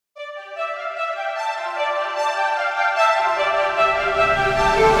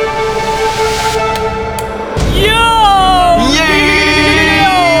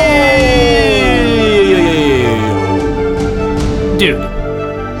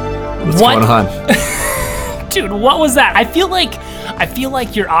What's going on? Dude, what was that? I feel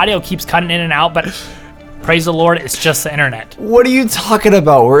like your audio keeps cutting in and out, but praise the Lord, it's just the internet. What are you talking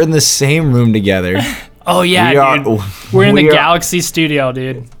about? We're in the same room together. Oh yeah, dude. We're in the Galaxy studio,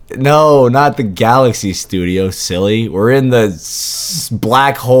 dude. No, not the Galaxy studio, silly. We're in the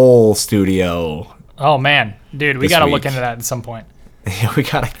black hole studio. Oh man, dude, we gotta look into that at some point. Yeah, we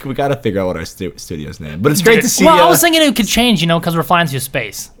gotta figure out what our studio's name. But it's great to see. Well, I was thinking it could change, because we're flying through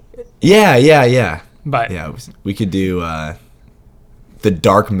space. Yeah. But yeah, we could do the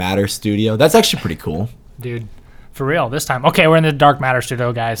Dark Matter studio. That's actually pretty cool, dude. For real, this time. Okay, we're in the Dark Matter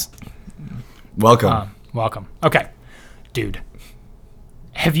studio, guys. Welcome. Welcome. Okay, dude.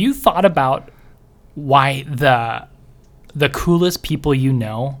 Have you thought about why the coolest people you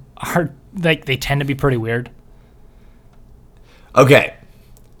know are like they tend to be pretty weird? Okay,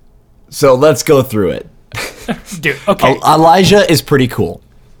 so let's go through it. Dude, okay. Elijah is pretty cool,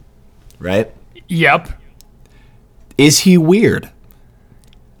 right? Yep. Is he weird?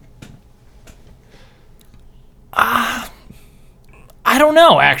 I don't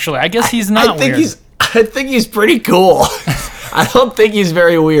know, actually. I guess he's not weird. I think he's pretty cool. I don't think he's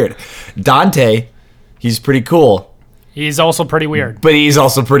very weird. Dante, he's pretty cool. He's also pretty weird. But he's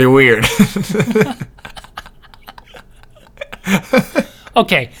also pretty weird.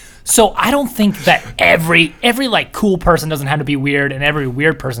 Okay, so I don't think that every like cool person doesn't have to be weird, and every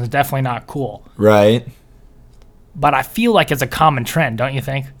weird person is definitely not cool. Right. But I feel like it's a common trend, don't you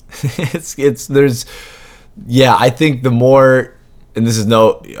think? I think the more, and this is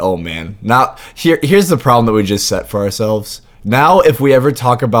now here's the problem that we just set for ourselves. Now, if we ever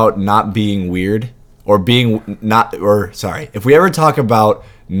talk about not being weird if we ever talk about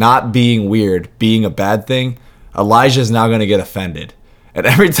not being weird being a bad thing, Elijah's now going to get offended. And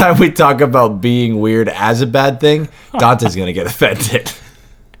every time we talk about being weird as a bad thing, Dante's going to get offended.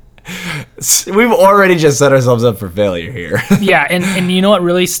 We've already just set ourselves up for failure here. Yeah, and you know what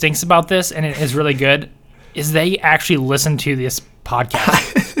really stinks about this, and it is really good, is they actually listen to this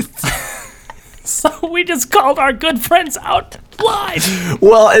podcast. So we just called our good friends out live.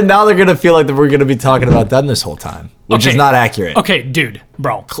 Well, and now they're going to feel like that we're going to be talking about them this whole time, which is not accurate. Okay, dude,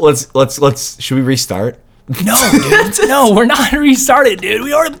 bro. Should we restart? No, dude. No, we're not restarted, dude.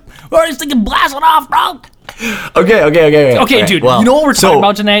 We already thinking blast it off, bro. Okay, dude. Well, you know what we're talking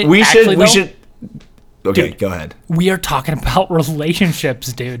about tonight? We should. Okay, dude, go ahead. We are talking about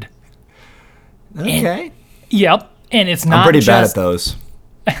relationships, dude. Okay. Yep, and it's not. I'm pretty bad at those.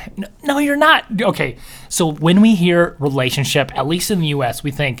 No, you're not. Okay, so when we hear relationship, at least in the U.S., we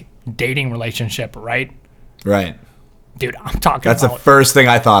think dating relationship, right? Right. Dude, I'm talking That's about... the first thing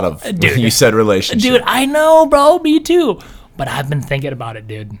I thought of when you said relationship. Dude, I know, bro. Me too. But I've been thinking about it,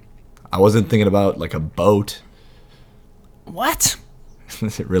 dude. I wasn't thinking about, like, a boat. What?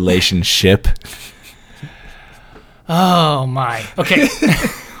 Relationship. Oh, my. Okay.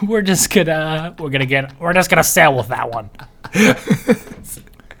 We're just gonna sail with that one.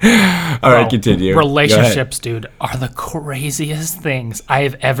 All right, continue. Relationships, dude, are the craziest things I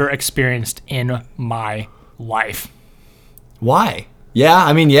have ever experienced in my life. Why?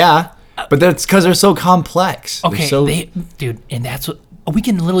 Yeah. But that's because they're so complex. Okay, dude, and that's what we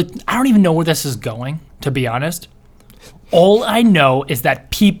can literally. I don't even know where this is going, to be honest. All I know is that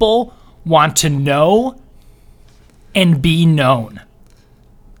people want to know and be known.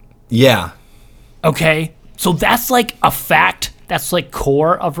 Yeah. Okay, so that's like a fact. That's like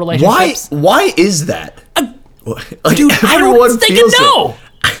core of relationships. Why is that? Dude, I don't think you know.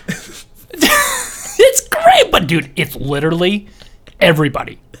 It's great, but dude, it's literally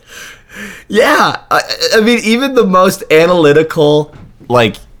everybody. Yeah, I mean, even the most analytical,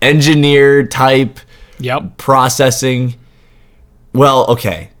 like engineer type, processing. Well,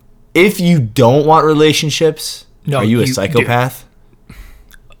 okay, if you don't want relationships, are you a psychopath?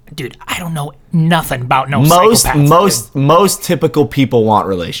 Dude, I don't know nothing about psychopaths. Most typical people want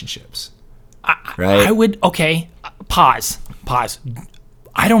relationships, right? I would. Okay, pause.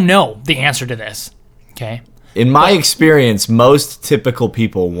 I don't know the answer to this. Okay. In my experience, most typical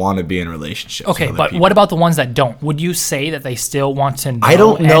people want to be in relationships. Okay, but people. What about the ones that don't? Would you say that they still want to know I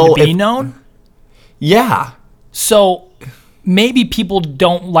don't know and be known? Yeah. So maybe people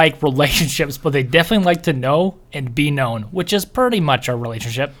don't like relationships, but they definitely like to know and be known, which is pretty much a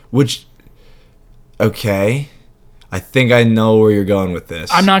relationship. Okay. I think I know where you're going with this.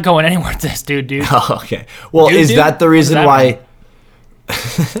 I'm not going anywhere with this, dude. Oh, okay. Well, is that the reason why?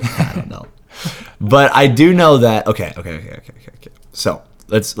 I don't know. But I do know that. Okay. So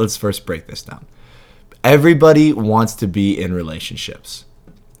let's first break this down. Everybody wants to be in relationships.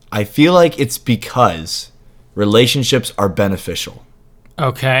 I feel like it's because relationships are beneficial.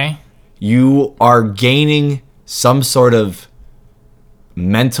 Okay. you are gaining some sort of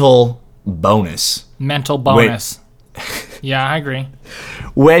mental bonus Mental bonus. Yeah, I agree.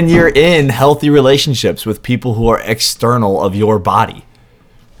 when you're in healthy relationships with people who are external of your body.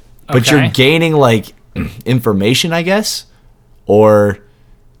 But Okay. you're gaining like information, I guess, or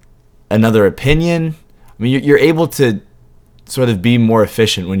another opinion. I mean, you're able to sort of be more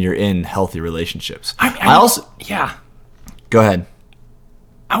efficient when you're in healthy relationships. I also Yeah. go ahead.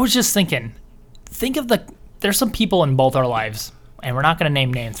 I was just thinking, there's some people in both our lives, and we're not going to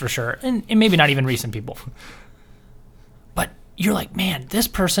name names for sure, and maybe not even recent people. But you're like, man, this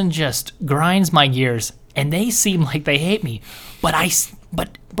person just grinds my gears, and they seem like they hate me. But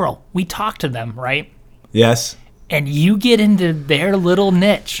bro, we talk to them, right? Yes. And you get into their little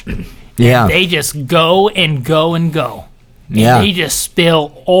niche. Yeah. They just go and go and go. And Yeah. they just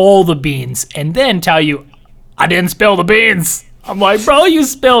spill all the beans and then tell you, I didn't spill the beans. I'm like, bro, you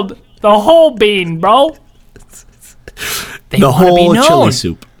spilled the whole bean, bro. They The wanna be whole known. chili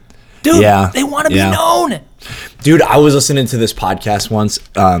soup. Dude, Yeah. they want to Yeah. be known. Dude, I was listening to this podcast once.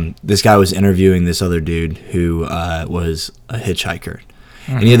 This guy was interviewing this other dude who was a hitchhiker.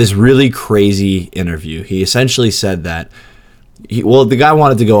 And he had this really crazy interview. He essentially said that, the guy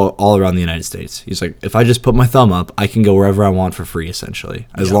wanted to go all around the United States. He's like, if I just put my thumb up, I can go wherever I want for free, essentially,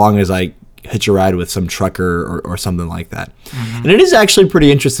 as long as I hitch a ride with some trucker or something like that. And it is actually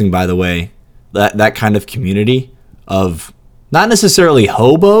pretty interesting, by the way, that kind of community of not necessarily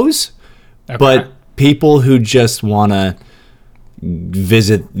hobos, Okay. but people who just want to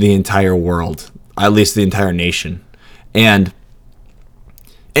visit the entire world, at least the entire nation. And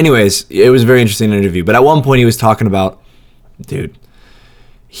anyways, it was a very interesting interview. But at one point he was talking about, dude,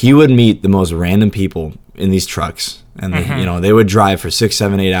 he would meet the most random people in these trucks. And they would drive for 6,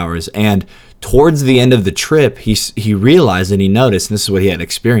 7, 8 hours. And towards the end of the trip, he realized and he noticed, and this is what he had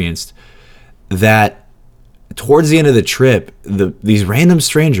experienced, that towards the end of the trip, these random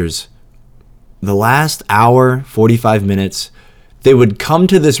strangers, the last hour, 45 minutes, they would come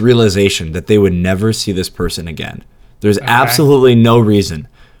to this realization that they would never see this person again. There's absolutely no reason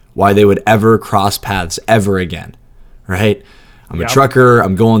why they would ever cross paths ever again, right? I'm a trucker.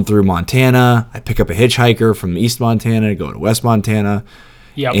 I'm going through Montana. I pick up a hitchhiker from East Montana, go to West Montana,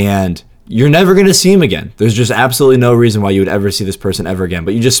 Yep. and you're never going to see him again. There's just absolutely no reason why you would ever see this person ever again,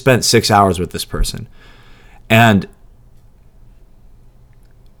 but you just spent 6 hours with this person. And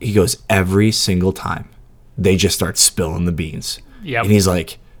he goes, every single time they just start spilling the beans. Yep. And he's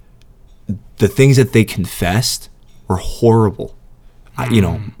like, the things that they confessed were horrible.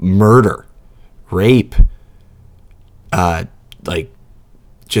 Murder, rape, like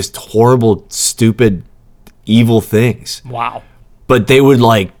just horrible, stupid, evil things. Wow. But they would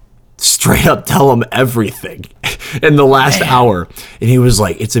like straight up tell him everything in the last hour. And he was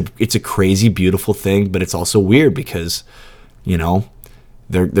like, it's a crazy, beautiful thing, but it's also weird because,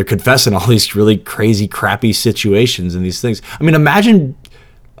 they're confessing all these really crazy, crappy situations and these things. I mean, imagine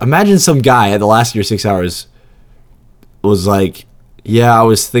some guy at the last of your 6 hours was like, yeah, I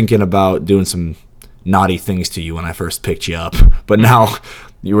was thinking about doing some naughty things to you when I first picked you up, but now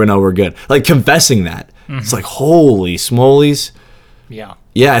we're good. Like confessing that. It's like, holy smolies. Yeah.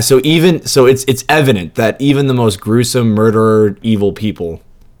 Yeah, so it's evident that even the most gruesome, murderer, evil people,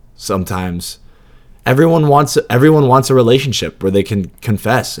 sometimes everyone wants a relationship where they can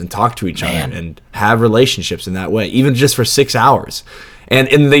confess and talk to each other and have relationships in that way, even just for 6 hours. And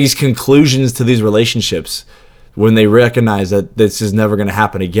in these conclusions to these relationships, when they recognize that this is never going to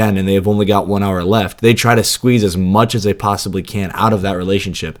happen again and they've only got 1 hour left, they try to squeeze as much as they possibly can out of that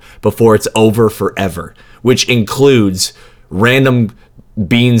relationship before it's over forever, which includes random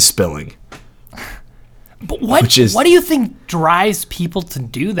bean spilling. But what do you think drives people to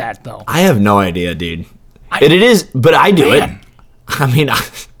do that, though? I have no idea, dude. It is, but I do it. I mean,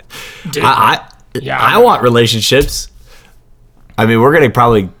 Dude, I want relationships. I mean, we're going to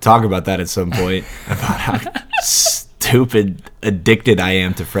probably talk about that at some point, about how stupid addicted I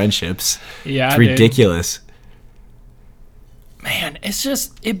am to friendships. Yeah, it's dude. ridiculous. Man,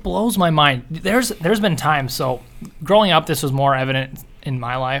 it blows my mind. There's been times, so growing up, this was more evident in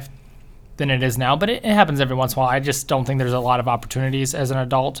my life than it is now, but it happens every once in a while. I just don't think there's a lot of opportunities as an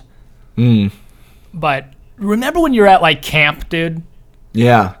adult. But remember when you're at like camp, dude,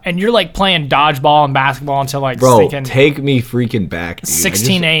 Yeah. and you're like playing dodgeball and basketball until like Bro, stinking take me freaking back, dude.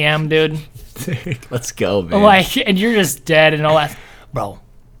 16 a.m., dude. Let's go, man. Like, and you're just dead and all that. Bro,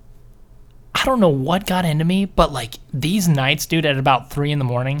 I don't know what got into me, but like these nights, dude, at about 3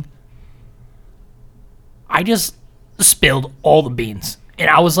 a.m, I just spilled all the beans. And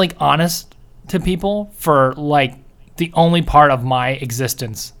I was like honest to people for like the only part of my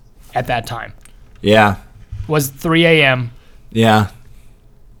existence at that time. Yeah. Was 3 a.m. Yeah.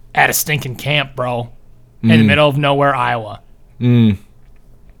 at a stinking camp, bro, in the middle of nowhere, Iowa. Mm.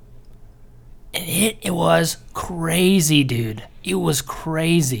 And it was crazy, dude. It was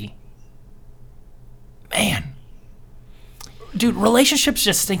crazy. Man. Dude, relationships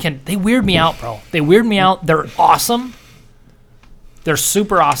just stinking, they weird me out, bro. They weird me out. They're awesome. They're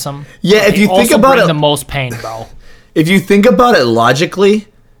super awesome. Yeah, if They you think also about bring it, the most pain, bro. if you think about it logically,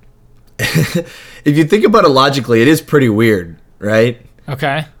 it is pretty weird, right?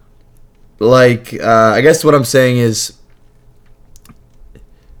 Okay. Like, I guess what I'm saying is,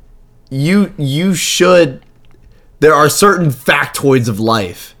 you should. There are certain factoids of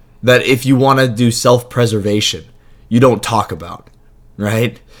life that if you want to do self-preservation, you don't talk about,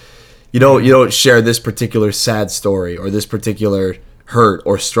 right? You don't share this particular sad story or this particular hurt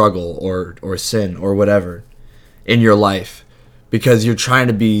or struggle or sin or whatever in your life because you're trying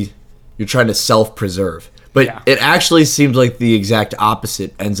to self-preserve. But Yeah. it actually seems like the exact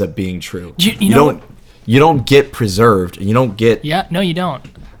opposite ends up being true. You know You don't get preserved, and you don't get Yeah, no, you don't.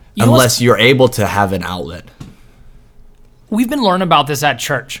 You know what's- unless you're able to have an outlet. We've been learning about this at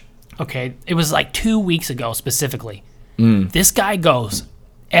church. Okay, it was like 2 weeks ago specifically. This guy goes,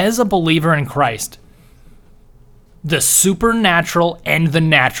 as a believer in Christ, the supernatural and the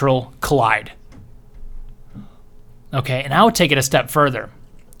natural collide. Okay, and I would take it a step further.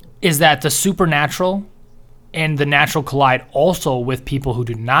 Is that the supernatural and the natural collide also with people who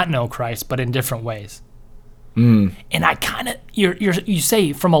do not know Christ, but in different ways? And I kind of, you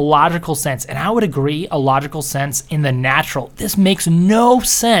say from a logical sense, and I would agree, a logical sense in the natural. This makes no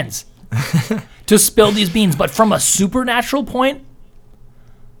sense to spill these beans, but from a supernatural point,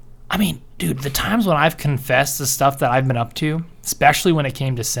 I mean, dude, the times when I've confessed the stuff that I've been up to, especially when it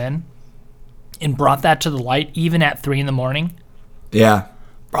came to sin, and brought that to the light, even at 3 a.m, Yeah.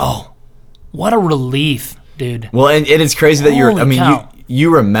 bro, what a relief, dude. Well, and it's crazy that Holy cow.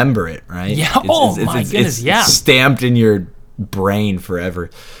 you remember it, right? Yeah. It's, My goodness, yeah. It's stamped in your brain forever.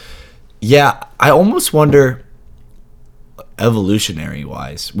 Yeah, I almost wonder, evolutionary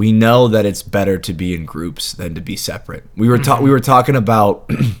wise, we know that it's better to be in groups than to be separate. We were talking about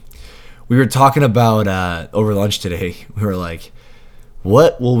over lunch today. We were like,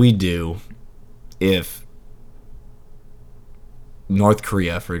 what will we do if North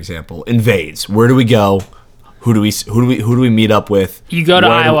Korea, for example, invades? Where do we go? Who do we meet up with? You go to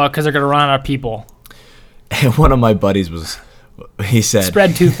Where do- Iowa because they're going to run out of people. And one of my buddies he said,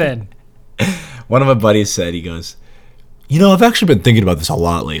 Spread too thin. one of my buddies said, he goes, I've actually been thinking about this a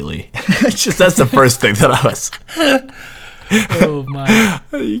lot lately. That's the first thing that I was. Oh, my.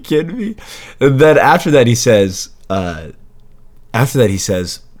 Are you kidding me? And then after that he says, I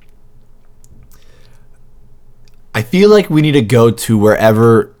feel like we need to go to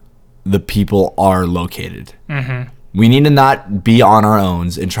wherever the people are located. Mm-hmm. We need to not be on our own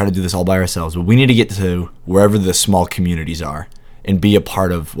and try to do this all by ourselves, but we need to get to wherever the small communities are and be a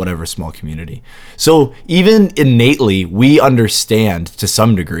part of whatever small community. So even innately, we understand to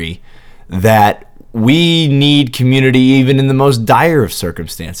some degree that we need community even in the most dire of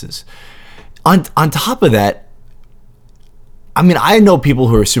circumstances. On top of that, I mean, I know people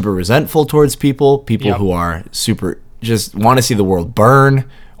who are super resentful towards people Yep. who are super just want to see the world burn,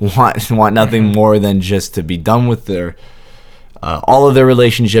 want nothing more than just to be done with their all of their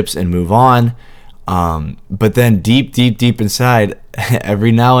relationships and move on. But then deep inside,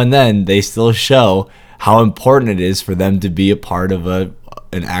 every now and then, they still show how important it is for them to be a part of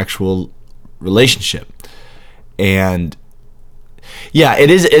an actual relationship. And yeah,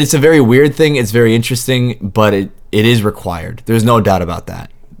 it's a very weird thing. It's very interesting, but it is required. There's no doubt about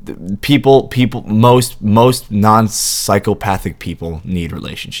that. Most non-psychopathic people need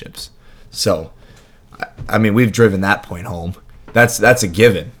relationships. So, I mean, we've driven that point home. That's a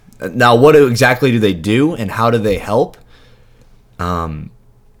given. Now, what exactly do they do, and how do they help?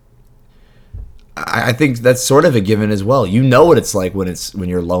 I think that's sort of a given as well. You know what it's like when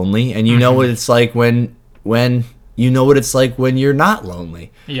you're lonely, and you know what it's like when you know what it's like when you're not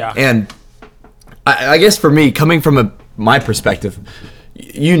lonely. Yeah. And I guess for me, coming from my perspective,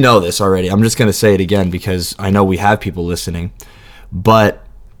 you know this already. I'm just going to say it again because I know we have people listening. But,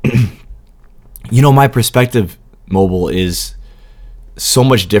 my perspective, Mobile, is so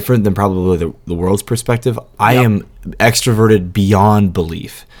much different than probably the world's perspective. I am extroverted beyond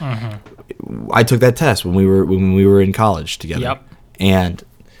belief. I took that test when we were in college together. Yep. And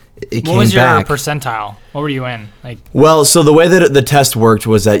it came What was your back. percentile? What were you in? Like, Well, so the way that the test worked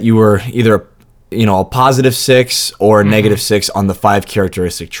was that you were either a positive 6 or a negative 6 on the 5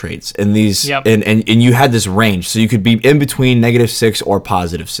 characteristic traits. And these, Yep. and you had this range, so you could be in between negative 6 or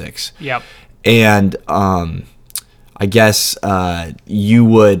positive 6. Yep. And I guess you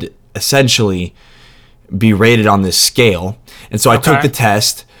would essentially be rated on this scale. And so I took Okay. the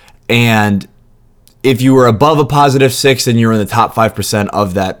test, and if you were above a positive 6, then you're in the top 5%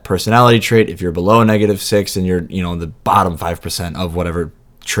 of that personality trait. If you're below a negative 6, then you're, the bottom 5% of whatever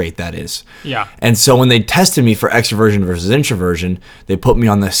trait that is. Yeah. And so when they tested me for extroversion versus introversion, they put me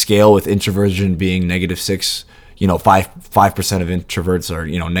on the scale with introversion being negative 6. 5% of introverts are,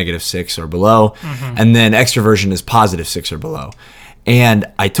 negative 6 or below. And then extroversion is positive 6 or below. And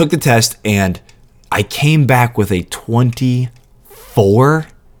I took the test, and I came back with a 24,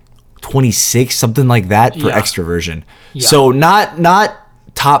 26, something like that for Yeah. extroversion. Yeah. So not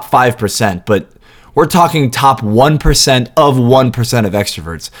top 5%, but we're talking top 1% of 1% of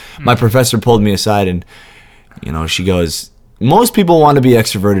extroverts. My professor pulled me aside, and she goes, most people want to be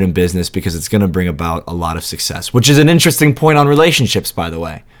extroverted in business because it's going to bring about a lot of success, which is an interesting point on relationships, by the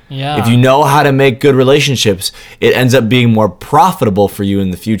way. Yeah. If you know how to make good relationships, it ends up being more profitable for you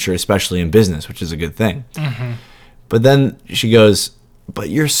in the future, especially in business, which is a good thing. But then she goes, but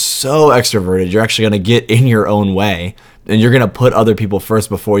you're so extroverted, you're actually going to get in your own way, and you're going to put other people first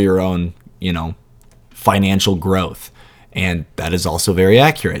before your own, financial growth. And that is also very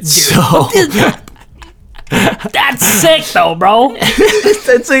accurate. So That's sick, though, bro.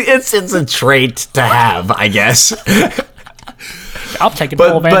 it's a trait to have, I guess. I'll take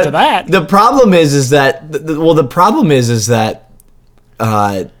full advantage of that. The problem is that the problem is that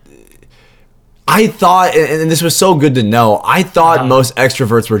I thought, and this was so good to know, I thought most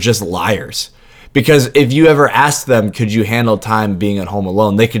extroverts were just liars. Because if you ever asked them, could you handle time being at home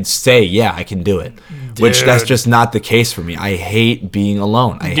alone, they could say, yeah, I can do it. Which that's just not the case for me. I hate being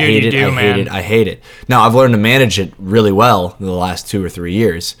alone. I hate it. Now, I've learned to manage it really well in the last 2 or 3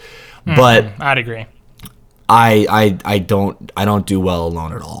 years. But I'd agree. I don't do well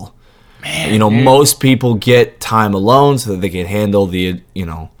alone at all. Man, most people get time alone so that they can handle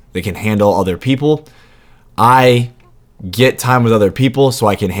they can handle other people. I get time with other people so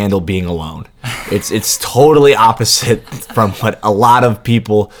I can handle being alone. It's totally opposite from what a lot of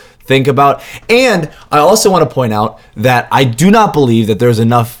people think about. And I also want to point out that I do not believe that there's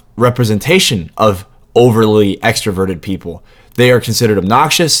enough representation of overly extroverted people. They are considered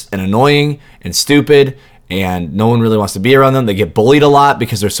obnoxious and annoying and stupid, and no one really wants to be around them. They get bullied a lot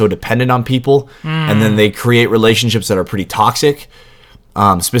because they're so dependent on people, and then they create relationships that are pretty toxic,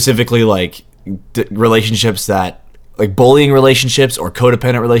 specifically like relationships that like bullying relationships or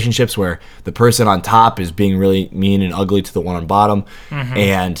codependent relationships where the person on top is being really mean and ugly to the one on bottom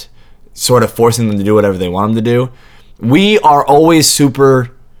and sort of forcing them to do whatever they want them to do. We are always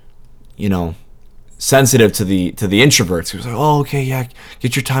super, sensitive to the introverts. It's like, oh, okay, yeah,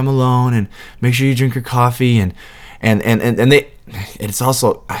 get your time alone and make sure you drink your coffee and it's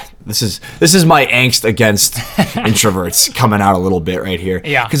also this is my angst against introverts coming out a little bit right here.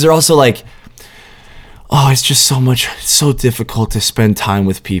 Yeah. Because they're also like, oh, it's just it's so difficult to spend time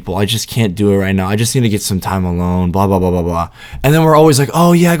with people. I just can't do it right now. I just need to get some time alone, blah, blah, blah, blah, blah. And then we're always like,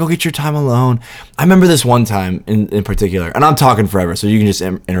 oh, yeah, go get your time alone. I remember this one time in particular, and I'm talking forever, so you can just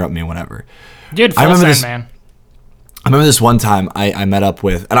interrupt me whenever. Dude, I remember this, man. I remember this one time I met up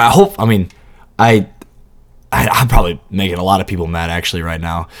with, and I'm probably making a lot of people mad actually right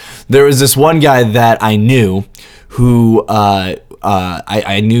now. There was this one guy that I knew who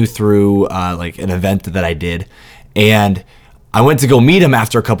I knew through like an event that I did, and I went to go meet him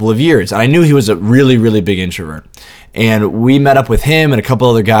after a couple of years. And I knew he was a really, really big introvert. And we met up with him and a couple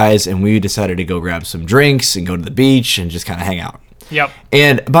other guys, and we decided to go grab some drinks and go to the beach and just kind of hang out. Yep.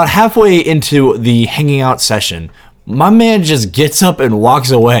 And about halfway into the hanging out session, my man just gets up and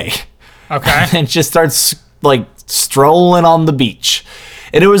walks away. Okay. And just starts like strolling on the beach.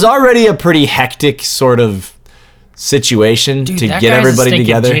 And it was already a pretty hectic sort of situation to get everybody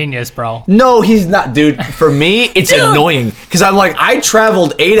together. Genius, bro. No, he's not, dude. For me, it's annoying because I'm like, I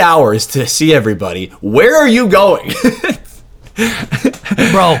traveled 8 hours to see everybody. Where are you going?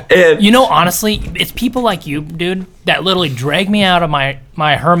 Bro, And- honestly, it's people like you, dude, that literally drag me out of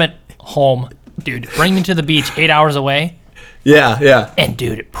my hermit home, dude, bring me to the beach 8 hours away. Yeah. And,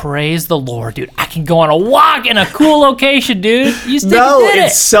 dude, praise the Lord, dude. I can go on a walk in a cool location, dude. You still No, did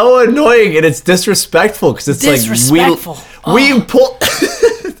it's it. so annoying and it's disrespectful because it's Disrespectful. like we pulled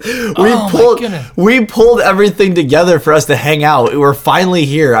my goodness. we pulled everything together for us to hang out. We're finally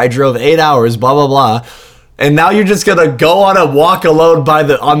here. I drove 8 hours, blah blah blah, and now you're just gonna go on a walk alone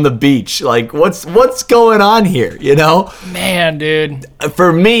on the beach. Like, what's going on here? You know? Man, dude.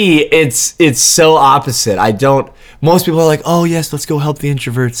 For me, it's so opposite. Most people are like, oh yes, let's go help the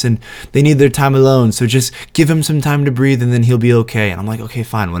introverts, and they need their time alone, so just give him some time to breathe, and then he'll be okay. And I'm like, okay,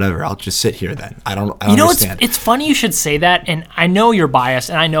 fine, whatever. I'll just sit here then. I don't understand. It's funny you should say that, and I know you're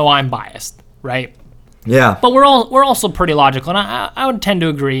biased, and I know I'm biased, right? Yeah. But we're also pretty logical, and I would tend to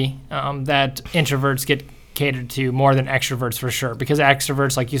agree that introverts get catered to more than extroverts for sure, because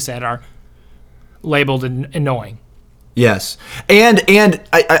extroverts, like you said, are labeled annoying. Yes, and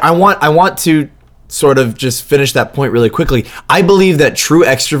I want to sort of just finish that point really quickly. I believe that true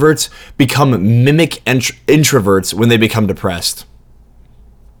extroverts become mimic introverts when they become depressed.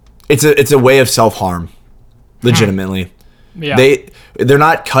 It's a way of self-harm, legitimately. Yeah. They're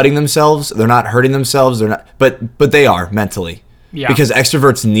not cutting themselves, they're not hurting themselves, but they are mentally. Yeah. Because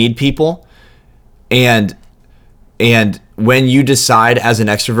extroverts need people, and when you decide as an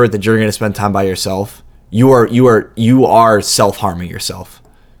extrovert that you're going to spend time by yourself, you are self-harming yourself.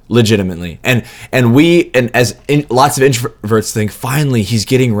 Legitimately, and lots of introverts think, finally he's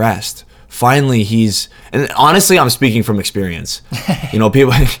getting rest. Finally and honestly, I'm speaking from experience. You know,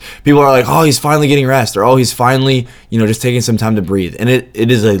 people are like, oh, he's finally getting rest, or oh, he's finally, just taking some time to breathe. And it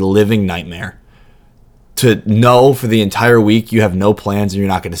is a living nightmare to know for the entire week you have no plans and you're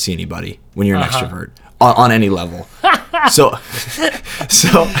not going to see anybody when you're an extrovert on any level. So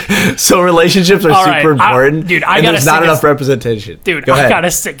relationships are super important. Dude, and there's not enough representation. Dude, Go I ahead.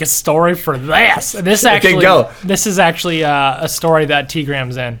 gotta stick a story for this. This is actually a story that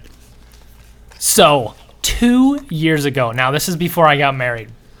T-Gram's in. So 2 years ago, now this is before I got married.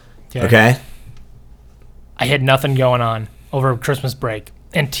 Okay. I had nothing going on over Christmas break,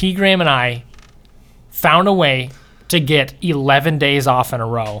 and T-Gram and I found a way to get 11 days off in a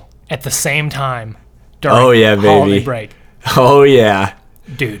row at the same time during holiday break. Oh yeah,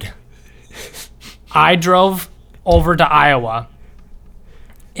 dude. I drove over to Iowa,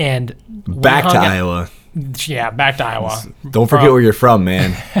 and back to Iowa. Yeah, back to Iowa. Don't forget where you're from,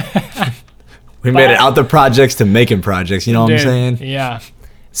 man. We made it out the projects to making projects. You know what I'm saying? Yeah.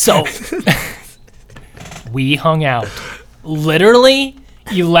 So we hung out literally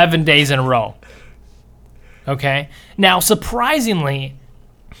 11 days in a row. Okay. Now, surprisingly,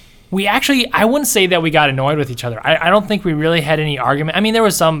 I wouldn't say that we got annoyed with each other. I don't think we really had any argument. I mean, there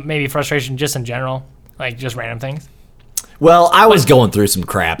was some maybe frustration just in general, like just random things. Well, I was going through some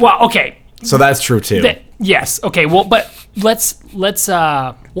crap. Well, okay. So that's true too. Yes. Okay. Well, but let's what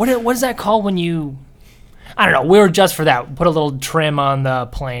is that called when you, I don't know. We were just for that. Put a little trim on the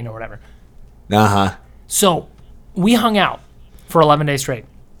plane or whatever. Uh-huh. So we hung out for 11 days straight.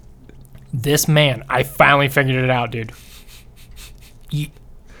 This man, I finally figured it out, dude.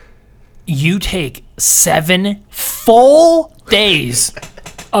 You take 7 full days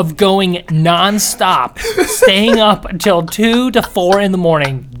of going nonstop, staying up until 2 to 4 in the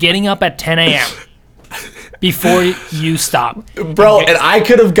morning, getting up at 10 a.m. before you stop. Bro, and I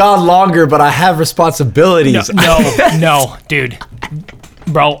could have gone longer, but I have responsibilities. No, dude.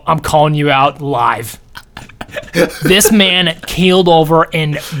 Bro, I'm calling you out live. This man keeled over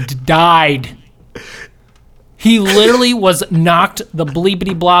and died. He literally was knocked the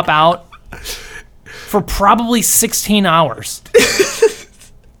bleepity blop out for probably 16 hours.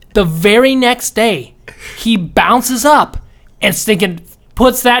 The very next day, he bounces up and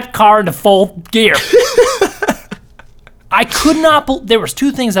puts that car into full gear. I could not there was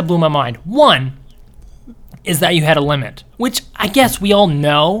 2 things that blew my mind. One is that you had a limit, which I guess we all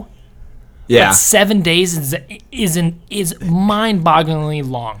know. Yeah. But 7 days is mind-bogglingly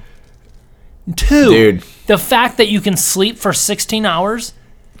long. 2, dude, the fact that you can sleep for 16 hours,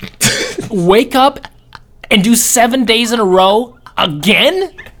 wake up, and do 7 days in a row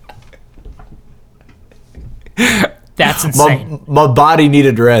again? That's insane. My body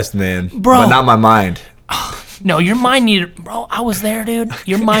needed rest, man. Bro. But not my mind. No, your mind needed... Bro, I was there, dude.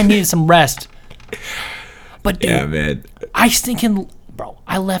 Your mind needed some rest. But, dude, yeah, man. Bro,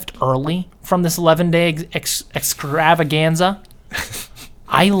 I left early from this 11-day extravaganza.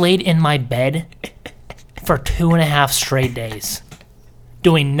 I laid in my bed for 2.5 straight days,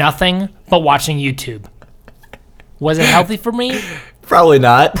 doing nothing but watching YouTube. Was it healthy for me? Probably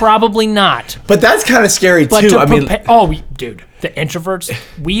not. Probably not. But that's kind of scary But too. Dude, the introverts,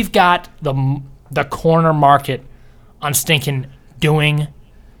 we've got the corner market on stinking doing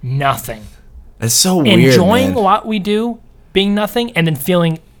nothing. It's so weird, Enjoying man. what we do, being nothing, and then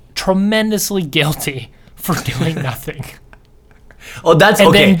feeling tremendously guilty for doing nothing. Oh, that's and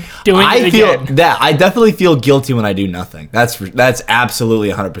okay. Then doing I it feel again. that I definitely feel guilty when I do nothing. That's absolutely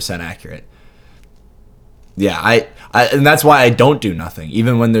 100% accurate. Yeah, I and that's why I don't do nothing,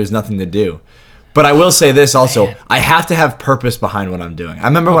 even when there's nothing to do. But I will say this also, Man. I have to have purpose behind what I'm doing. I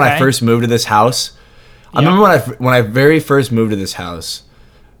remember when I Okay. first moved to this house. I remember when I very first moved to this house,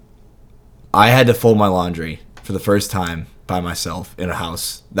 I had to fold my laundry for the first time by myself in a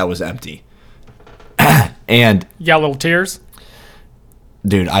house that was empty. And You got little tears?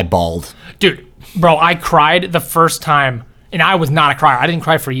 dude, I bawled. Dude, bro, I cried the first time, and I was not a crier. I didn't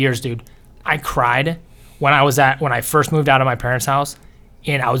cry for years, dude. I cried when I first moved out of my parents' house,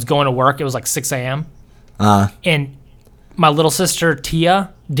 and I was going to work. It was like 6 a.m. And my little sister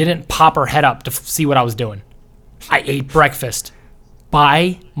Tia didn't pop her head up to see what I was doing. I ate breakfast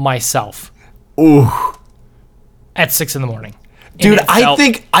by myself Ooh. at 6 in the morning. And Dude, it I felt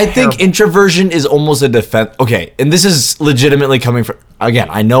think terrible. introversion is almost a defense. Okay, and this is legitimately coming from, again,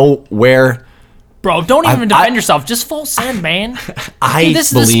 I know where Bro, don't even I- defend yourself. Just full send, man. I Dude,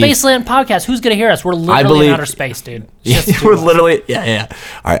 this is believe a Spaceland podcast. Who's gonna hear us? We're literally believe- in outer space, dude. Just we're do it. literally yeah.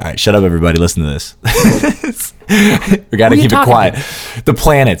 All right, shut up, everybody. Listen to this. We got to Who you keep it talking quiet. The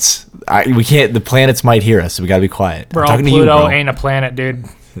planets. We can't. The planets might hear us, so we got to be quiet. Bro, I'm talking Pluto to you, bro. ain't a planet, dude.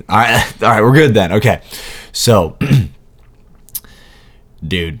 All right, we're good then. Okay, so,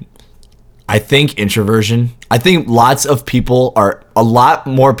 dude, I think introversion. I think a lot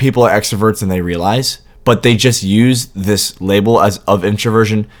more people are extroverts than they realize, but they just use this label of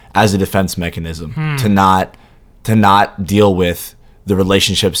introversion as a defense mechanism to not deal with the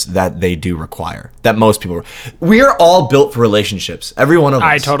relationships that they do require. That most people, we are all built for relationships. Every one of us.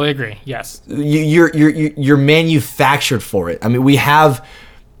 I totally agree. Yes. You're manufactured for it. I mean, we have.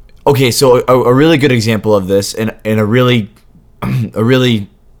 Okay, so a really good example of this, and a really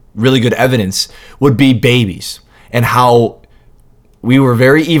good evidence would be babies, and how we were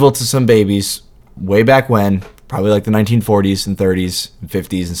very evil to some babies way back when, probably like the 1940s and 30s, and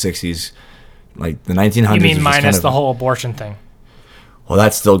 50s and 60s, like the 1900s. You was mean just minus kind of, the whole abortion thing? well,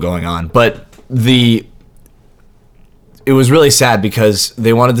 that's still going on, but it was really sad because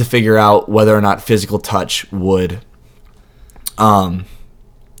they wanted to figure out whether or not physical touch would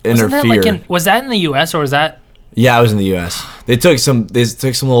interfere. Was that in the U.S. or was that? Yeah, I was in the U.S. They took some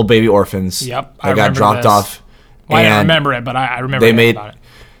little baby orphans. Yep, I that got remember dropped this. off. Well, I don't and remember it, but I remember they hearing made about it.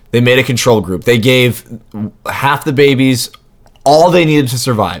 they made a control group. They gave half the babies all they needed to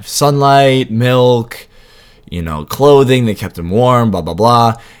survive: sunlight, milk, clothing. They kept them warm, blah blah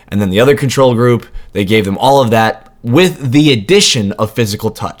blah. And then the other control group, they gave them all of that with the addition of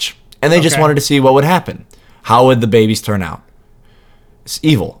physical touch. And they just Okay. wanted to see what would happen. How would the babies turn out? It's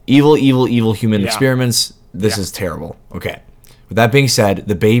evil human Yeah. experiments. This Yeah. is terrible. Okay. With that being said,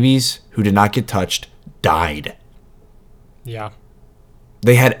 the babies who did not get touched died. Yeah.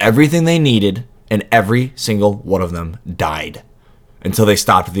 They had everything they needed, and every single one of them died until they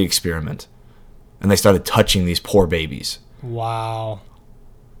stopped the experiment. And they started touching these poor babies. Wow.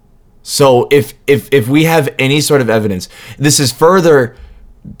 So if we have any sort of evidence, this is further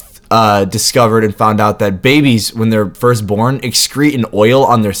discovered and found out that babies, when they're first born, excrete an oil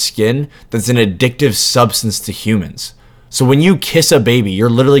on their skin that's an addictive substance to humans. So when you kiss a baby, you're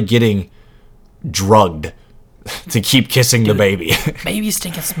literally getting drugged to keep kissing the baby. Babies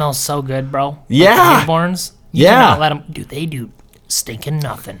stinking smells so good, bro. Like Yeah. the newborns. You Yeah. cannot let them. Dude, they do stinking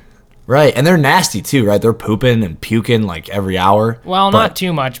nothing. Right, and they're nasty too, right? They're pooping and puking like every hour. Well, But- not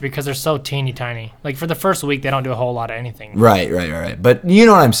too much because they're so teeny tiny. Like for the first week, they don't do a whole lot of anything. Right. But you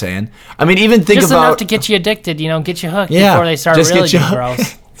know what I'm saying. I mean, even think Just about enough to get you addicted, get you hooked yeah, before they start just really get you getting hooked.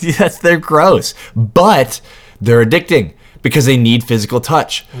 gross. Yes, they're gross, but they're addicting because they need physical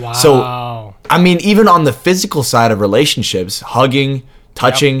touch. Wow. So, I mean, even on the physical side of relationships, hugging,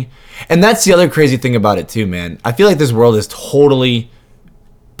 touching, and that's the other crazy thing about it too, man. I feel like this world is totally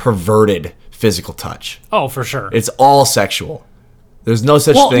perverted physical touch. Oh, for sure. It's all sexual. There's no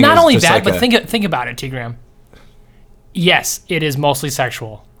such Well, thing not as only just that, like but a- think about it, T. Graham. Yes, it is mostly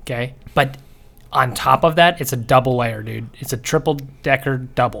sexual, okay? But on top of that, it's a double layer, dude. It's a triple decker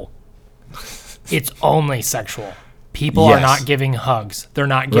double. It's only sexual. People are Yes. not giving hugs. They're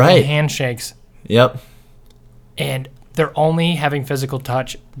not giving Right. handshakes. Yep. And they're only having physical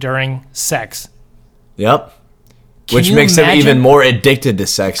touch during sex. Yep. Can Which you makes them even imagine- more addicted to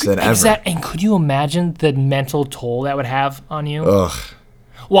sex than ever. Exactly. And could you imagine the mental toll that would have on you? Ugh.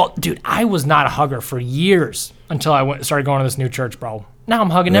 Well, dude, I was not a hugger for years until I started going to this new church, bro. Now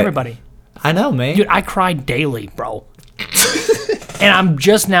I'm hugging Right. everybody. I know, man. Dude, I cry daily, bro. And I'm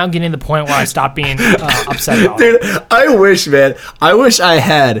just now getting to the point where I stop being upset about it. Dude, I wish, man. I wish I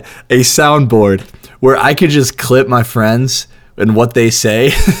had a soundboard where I could just clip my friends and what they say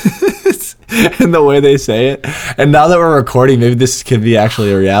and the way they say it. And now that we're recording, maybe this could be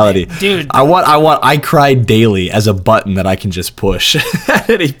actually a reality. Dude. I cry daily as a button that I can just push at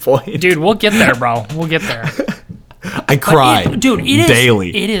any point. Dude, we'll get there, bro. We'll get there. I cry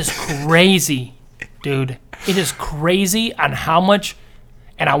daily. It is crazy, dude. It is crazy on how much,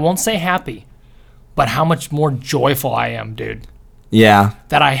 and I won't say happy, but how much more joyful I am, dude. Yeah.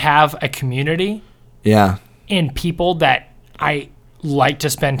 That I have a community. Yeah. And people that I like to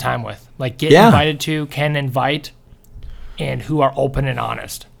spend time with. Like get invited to, can invite, and who are open and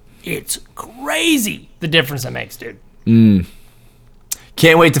honest. It's crazy the difference it makes, dude.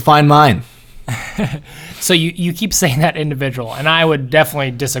 Can't wait to find mine. So you keep saying that individual, and I would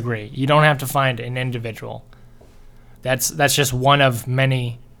definitely disagree. You don't have to find an individual. That's just one of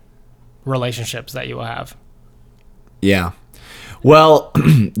many relationships that you will have. Yeah. Well,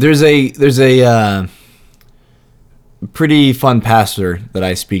 there's a pretty fun pastor that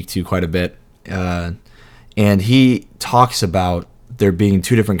I speak to quite a bit, and he talks about there being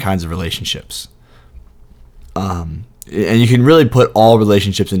two different kinds of relationships. And you can really put all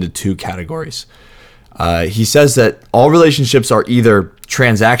relationships into two categories. He says that all relationships are either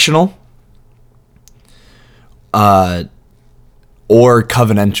transactional or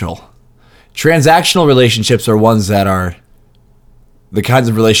covenantal. Transactional relationships are ones that are the kinds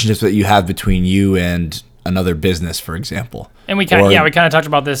of relationships that you have between you and another business, for example. And we kind of talked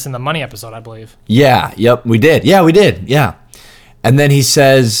about this in the money episode, I believe. Yeah, yep, we did. Yeah. And then he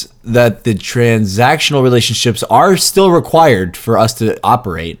says that the transactional relationships are still required for us to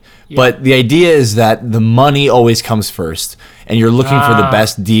operate, but the idea is that the money always comes first, and you're looking for the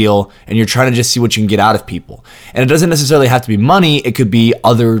best deal, and you're trying to just see what you can get out of people. And it doesn't necessarily have to be money. It could be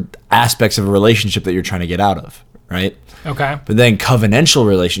other aspects of a relationship that you're trying to get out of, right? Okay. But then covenantal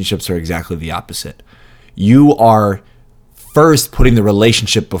relationships are exactly the opposite. You are first putting the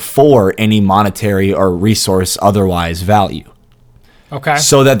relationship before any monetary or resource otherwise value. Okay.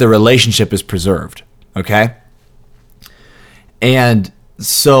 So that the relationship is preserved. Okay. And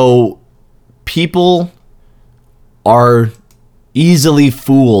so people are easily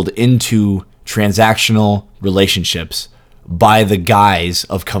fooled into transactional relationships by the guise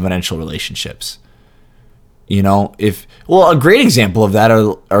of covenantal relationships. You know, a great example of that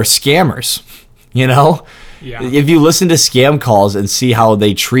are scammers. You know, if you listen to scam calls and see how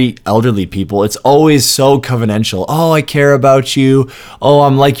they treat elderly people, it's always so covenantal. Oh, I care about you. Oh,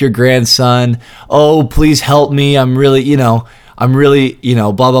 I'm like your grandson. Oh, please help me. I'm really, blah,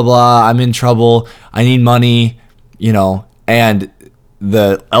 blah, blah. I'm in trouble. I need money, and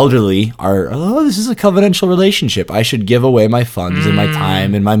the elderly are, oh, this is a covenantal relationship. I should give away my funds and my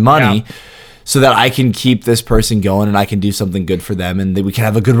time and my money so that I can keep this person going and I can do something good for them and we can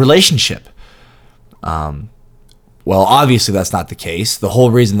have a good relationship. Well, obviously that's not the case. The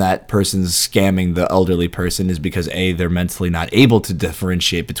whole reason that person's scamming the elderly person is because A, they're mentally not able to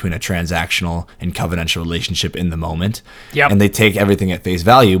differentiate between a transactional and covenantal relationship in the moment. Yep. And they take everything at face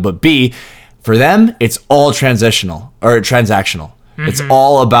value. But B, for them, it's all transactional. Mm-hmm. It's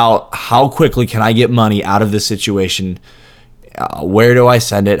all about how quickly can I get money out of this situation? Where do I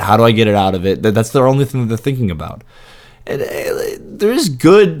send it? How do I get it out of it? That's the only thing that they're thinking about.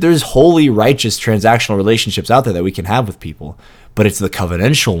 There's holy, righteous transactional relationships out there that we can have with people, but it's the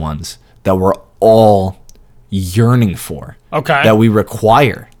covenantal ones that we're all yearning for, that we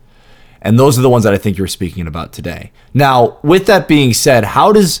require. And those are the ones that I think you're speaking about today. Now, with that being said,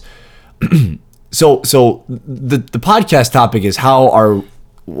 how does so the podcast topic is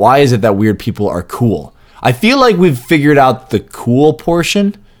why is it that weird people are cool? I feel like we've figured out the cool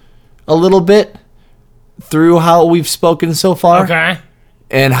portion a little bit through how we've spoken so far. Okay.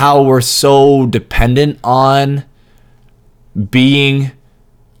 And how we're so dependent on being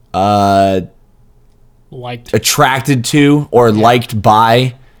attracted to or liked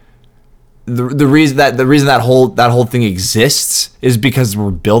by the reason that whole thing exists is because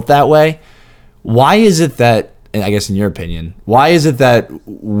we're built that way. Why is it that, and I guess in your opinion, why is it that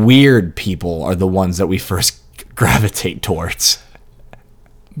weird people are the ones that we first gravitate towards?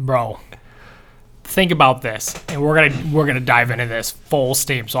 Bro, think about this, and we're gonna dive into this full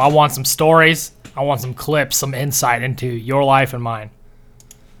steam. So I want some stories, I want some clips, some insight into your life and mine.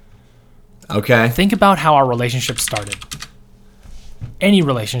 Okay. Think about how our relationship started. Any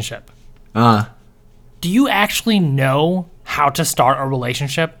relationship. Do you actually know how to start a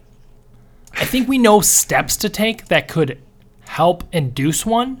relationship? I think we know steps to take that could help induce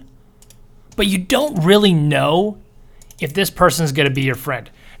one, but you don't really know if this person's going to be your friend.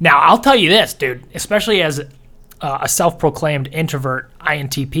 Now, I'll tell you this, dude, especially as a self-proclaimed introvert,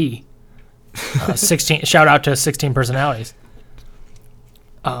 INTP, 16. Shout out to 16 personalities.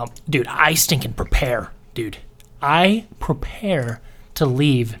 Dude, I stinking prepare, dude. I prepare to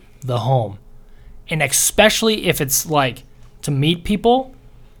leave the home. And especially if it's like to meet people,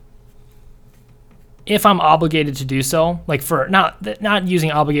 if I'm obligated to do so, like for not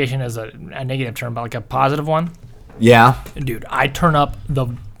using obligation as a negative term, but like a positive one, Yeah. dude, I turn up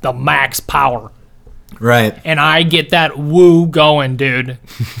the max power. Right. And I get that woo going, dude.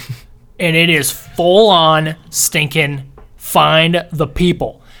 And it is full on stinking find the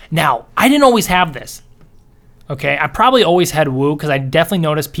people. Now, I didn't always have this. Okay, I probably always had woo because I definitely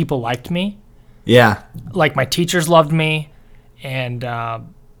noticed people liked me. Yeah. Like my teachers loved me, and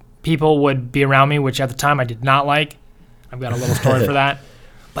people would be around me, which at the time I did not like. I've got a little story for that.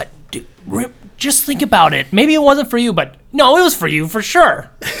 But dude, just think about it. Maybe it wasn't for you, but no, it was for you for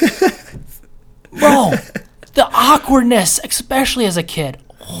sure. Bro, the awkwardness, especially as a kid.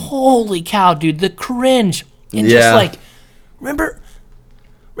 Holy cow, dude, the cringe. And just like, remember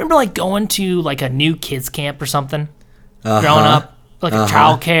like going to like a new kids camp or something growing up, like a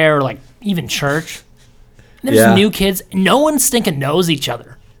childcare or like even church. And there's new kids. No one stinking knows each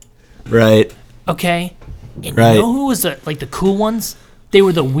other. Right. Okay? And Right. you know who was like the cool ones? They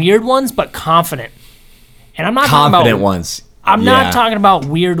were the weird ones, but confident. And I'm not talking Confident about, ones. I'm not talking about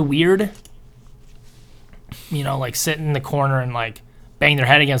weird. You know, like sitting in the corner and like bang their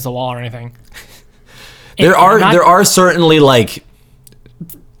head against the wall or anything. There are certainly like,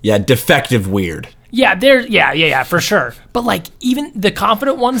 defective weird. Yeah, for sure. But like even the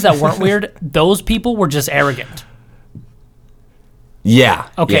confident ones that weren't weird, those people were just arrogant. Yeah.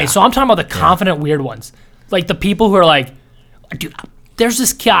 Okay, so I'm talking about the confident weird ones. Like the people who are like, dude, there's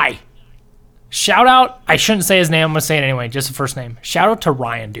this guy. Shout out, I shouldn't say his name, I'm gonna say it anyway, just the first name. Shout out to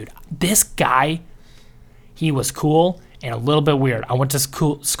Ryan, dude. This guy, he was cool and a little bit weird. I went to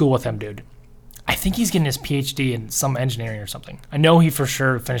school with him, dude. I think he's getting his PhD in some engineering or something. I know he for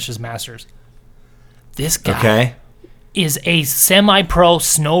sure finished his master's. This guy is a semi-pro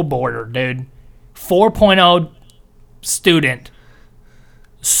snowboarder, dude. 4.0 student.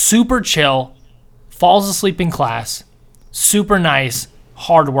 Super chill. Falls asleep in class. Super nice.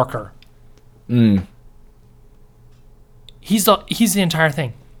 Hard worker. He's the entire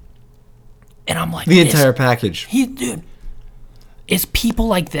thing. And I'm like, the entire package. Dude, it's people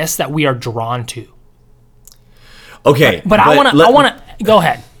like this that we are drawn to. Okay, but I want to go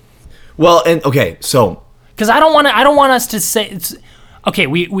ahead. Well, and okay, so because I don't want us to say it's okay.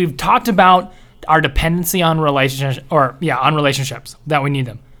 We've talked about our dependency on relationships, on relationships that we need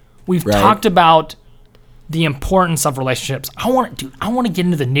them. We've talked about the importance of relationships. I want to get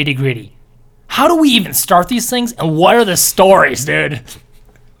into the nitty gritty. How do we even start these things, and what are the stories, dude?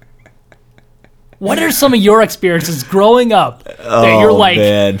 What are some of your experiences growing up that you're like,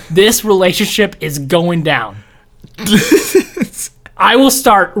 man. This relationship is going down? I will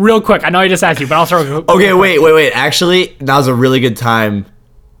start real quick. I know I just asked you, but I'll start. Okay, wait. Actually, now's a really good time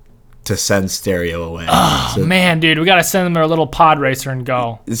to send Stereo away. Oh, man, dude. We got to send them their little pod racer and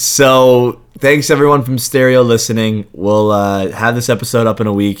go. So, thanks everyone from Stereo listening. We'll have this episode up in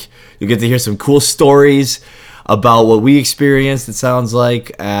a week. You'll get to hear some cool stories about what we experienced, it sounds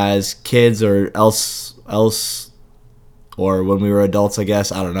like, as kids or else or when we were adults, I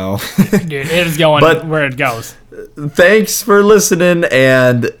guess. I don't know. Dude, it is going where it goes. Thanks for listening,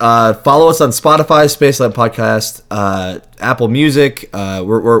 and follow us on Spotify, Spaceland Podcast, Apple Music.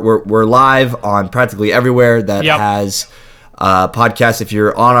 We're live on practically everywhere that has podcasts. If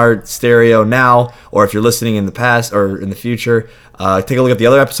you're on our Stereo now, or if you're listening in the past or in the future, take a look at the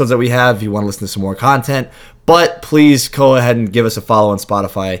other episodes that we have if you want to listen to some more content. But please go ahead and give us a follow on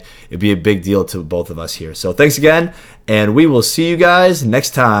Spotify. It'd be a big deal to both of us here. So thanks again, and we will see you guys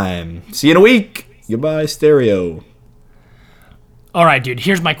next time. See you in a week. Goodbye, Stereo. All right, dude,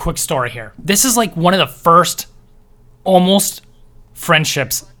 here's my quick story here. This is like one of the first almost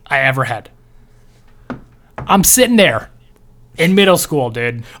friendships I ever had. I'm sitting there in middle school,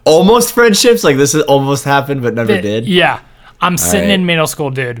 dude. Almost friendships? Like this has almost happened but never did? Yeah. I'm sitting in middle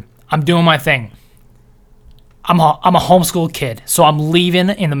school, dude. I'm doing my thing. I'm a homeschool kid, so I'm leaving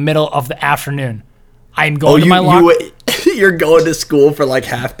in the middle of the afternoon. I'm going to my locker. You're going to school for like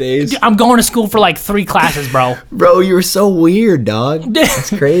half days? I'm going to school for like 3 classes, bro. Bro, you're so weird, dog.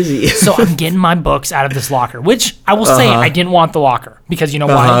 That's crazy. So I'm getting my books out of this locker, which I will say I didn't want the locker. Because you know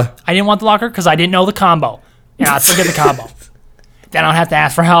why? I didn't want the locker because I didn't know the combo. And I'd forget the combo. Then I'd have to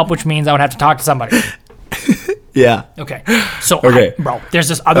ask for help, which means I would have to talk to somebody. Yeah. Okay. So, bro, there's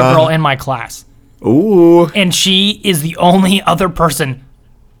this other girl in my class. Ooh. And she is the only other person.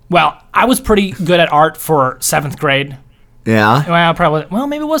 Well, I was pretty good at art for 7th grade. Yeah. Well,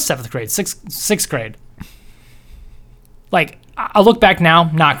 maybe it was 7th grade, 6th grade. like, I look back now,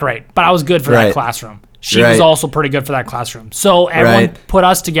 not great, but I was good for that classroom. She was also pretty good for that classroom. So everyone put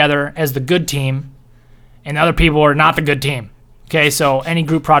us together as the good team, and the other people were not the good team. Okay, so any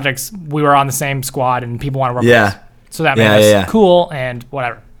group projects, we were on the same squad, and people want to work with us. So that made us cool and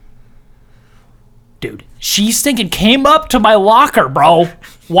whatever. Dude, she stinking came up to my locker, bro,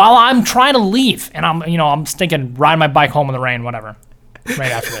 while I'm trying to leave, and I'm stinking riding my bike home in the rain, whatever.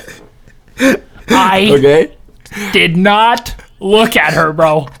 Right after it, I did not look at her,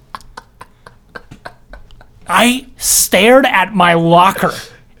 bro. I stared at my locker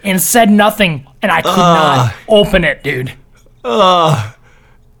and said nothing, and I could not open it, dude.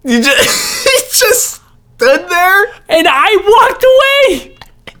 You just stood there? And I walked away.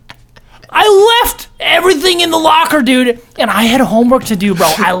 I left everything in the locker, dude. And I had homework to do, bro.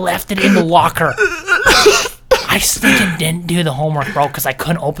 I left it in the locker. I stinking didn't do the homework, bro, because I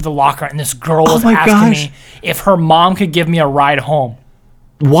couldn't open the locker. And this girl was asking me if her mom could give me a ride home.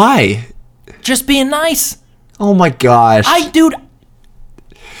 Why? Just being nice. Oh my gosh. Bro,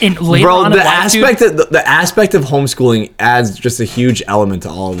 the aspect of homeschooling adds just a huge element to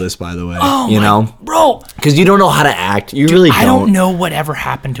all of this, by the way. Oh, bro. Because you don't know how to act. You really don't. I don't know whatever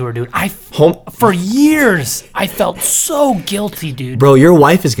happened to her, dude. For years, I felt so guilty, dude. Bro, your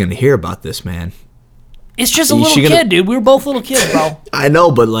wife is gonna hear about this, man. It's just a little kid, dude. We were both little kids, bro. I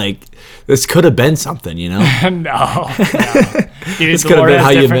know, but like, this could have been something, you know? No. Dude, this could have been how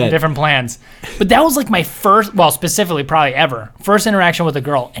you met. Different plans. But that was like my first, well, specifically probably ever, first interaction with a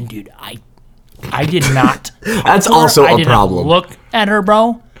girl. And dude, I did not. That's also a problem. Look at her,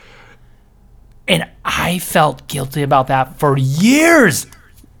 bro. And I felt guilty about that for years.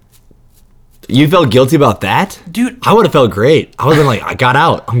 You felt guilty about that? Dude. I would have felt great. I would have been like, I got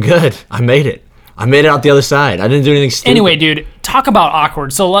out. I'm good. I made it. I made it out the other side. I didn't do anything stupid. Anyway, dude, talk about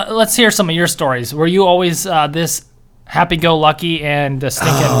awkward. So let's hear some of your stories. Were you always this happy-go-lucky and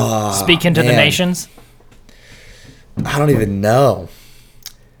speaking to the nations? I don't even know.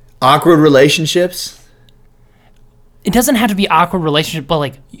 Awkward relationships? It doesn't have to be awkward relationship, but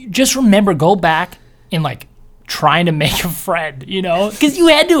like, just remember, go back and like trying to make a friend, you know? Because you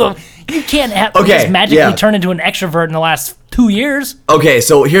had to. You can't have just magically turn into an extrovert in the last 2 years. Okay,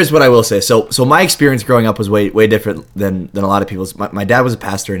 so here's what I will say. So my experience growing up was way different than a lot of people's. My dad was a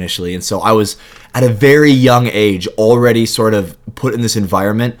pastor initially, and so I was at a very young age already sort of put in this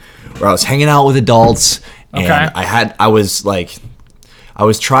environment where I was hanging out with adults, and I was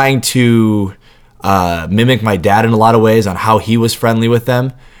trying to mimic my dad in a lot of ways on how he was friendly with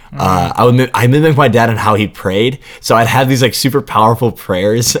them. I mimicked my dad on how he prayed, so I'd have these like super powerful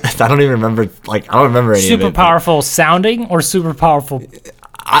prayers. I don't remember any of it. Super powerful sounding or super powerful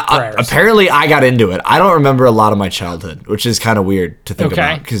prayers? Apparently, I got into it. I don't remember a lot of my childhood, which is kind of weird to think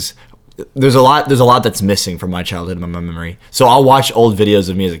about because there's a lot that's missing from my childhood in my memory. So I'll watch old videos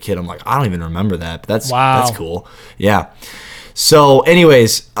of me as a kid. I'm like, I don't even remember that. But that's cool. Yeah. So,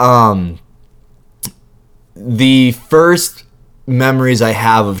 anyways, the first memories I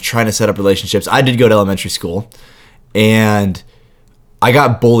have of trying to set up relationships, I did go to elementary school, and I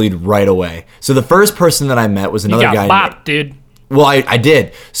got bullied right away. So the first person that I met was another guy. You got bopped, dude. Well, I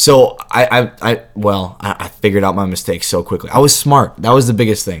did. So I figured out my mistakes so quickly. I was smart. That was the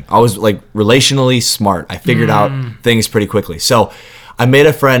biggest thing. I was like relationally smart. I figured out things pretty quickly. So I made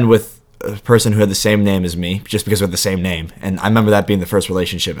a friend with a person who had the same name as me, just because we had the same name. And I remember that being the first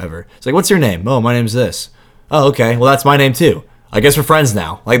relationship ever. It's like, what's your name? Oh, my name's this. Oh, okay. Well, that's my name too. I guess we're friends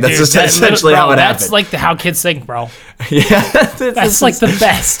now. Like that's just essentially how it happened. That's like how kids think, bro. Yeah, that's like the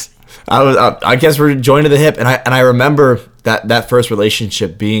best. I guess we're joined to the hip, and I remember that first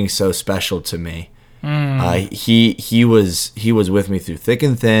relationship being so special to me. He was with me through thick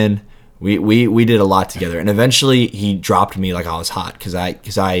and thin. We did a lot together, and eventually he dropped me like I was hot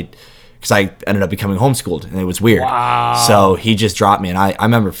because I ended up becoming homeschooled, and it was weird. Wow. So he just dropped me, and I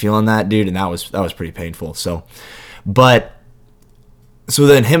remember feeling that, dude, and that was pretty painful. So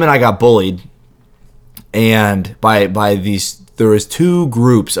then him and I got bullied, and by these, there was two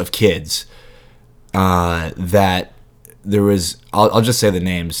groups of kids that there was. I'll just say the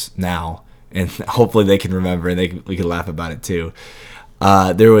names now, and hopefully they can remember, and we can laugh about it too.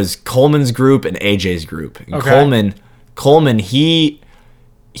 There was Coleman's group and AJ's group. And Coleman, he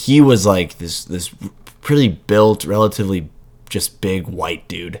was like this pretty built, relatively just big white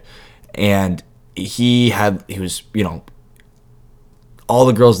dude, and he was, you know, all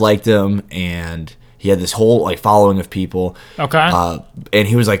the girls liked him, and he had this whole like following of people. Okay. And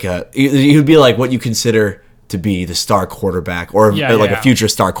he was like he would be like what you consider to be the star quarterback or a future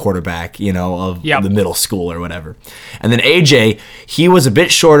star quarterback, of the middle school or whatever. And then AJ, he was a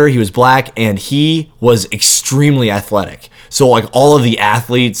bit shorter, he was black, and he was extremely athletic. So like all of the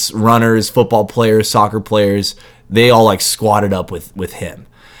athletes, runners, football players, soccer players, they all like squatted up with him.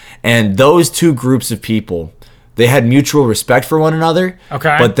 And those two groups of people, they had mutual respect for one another.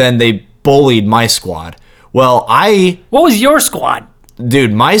 Okay. But then they bullied my squad. Well, What was your squad?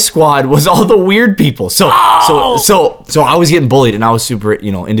 Dude, my squad was all the weird people. So I was getting bullied, and I was super,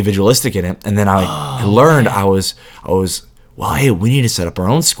 individualistic in it. And then I learned I was, well, hey, we need to set up our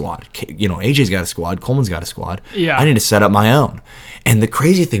own squad. AJ's got a squad, Coleman's got a squad. Yeah. I need to set up my own. And the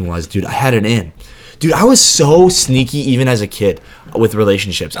crazy thing was, dude, I had an in. Dude, I was so sneaky even as a kid with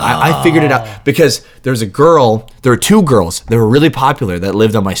relationships. I figured it out because there were two girls that were really popular that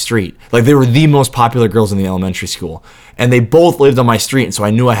lived on my street. Like they were the most popular girls in the elementary school. And they both lived on my street, and so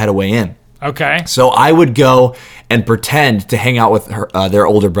I knew I had a way in. Okay. So I would go and pretend to hang out with their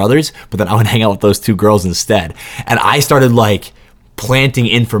older brothers, but then I would hang out with those two girls instead. And I started like planting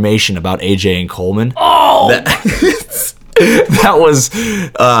information about AJ and Coleman. Oh! That was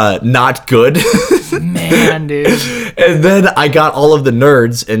not good. Man, dude. And then I got all of the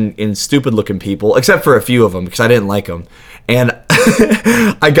nerds and stupid looking people, except for a few of them because I didn't like them. And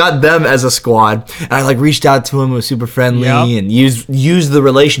I got them as a squad, and I like reached out to them, was super friendly, and used the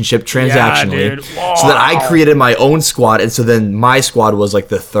relationship transactionally, so that I created my own squad. And so then my squad was like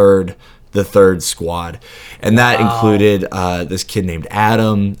the third squad, and that included this kid named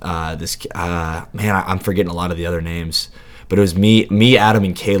Adam. I'm forgetting a lot of the other names, but it was me, Adam,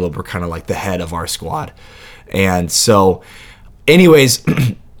 and Caleb were kind of like the head of our squad. And so, anyways.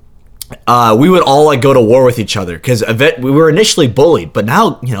 We would all like go to war with each other because we were initially bullied, but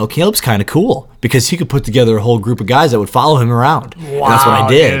now Caleb's kind of cool because he could put together a whole group of guys that would follow him around. Wow, and that's what I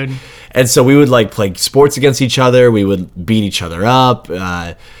did. Dude. And so we would like play sports against each other. We would beat each other up.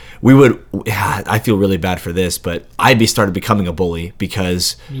 I feel really bad for this, but I started becoming a bully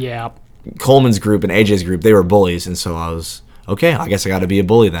because Coleman's group and AJ's group, they were bullies, and so I was okay. I guess I got to be a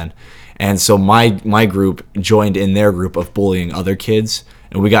bully then. And so my group joined in their group of bullying other kids.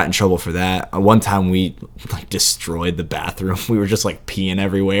 And we got in trouble for that. One time we like destroyed the bathroom. We were just like peeing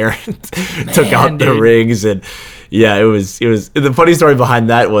everywhere. Took out the rings, and it was the funny story behind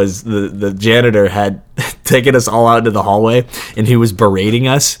that was the janitor had taken us all out into the hallway, and he was berating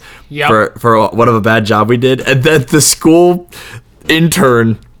us for what of a bad job we did. And then the school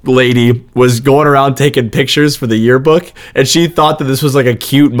intern lady was going around taking pictures for the yearbook, and she thought that this was like a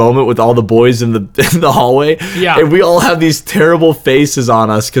cute moment with all the boys in the hallway. And we all have these terrible faces on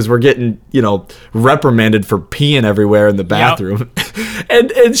us because we're getting reprimanded for peeing everywhere in the bathroom.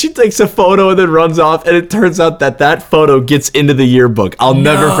 And she takes a photo and then runs off, and it turns out that photo gets into the yearbook. I'll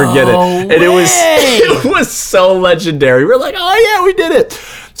never forget it. And it was so legendary. We're like, oh yeah, we did it.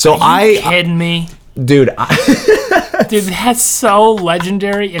 So Are you kidding me? Dude, dude, that's so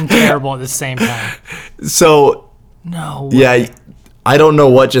legendary and terrible at the same time. So, no way. Yeah, I don't know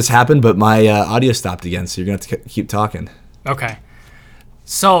what just happened, but my audio stopped again, so you're going to have to keep talking. Okay.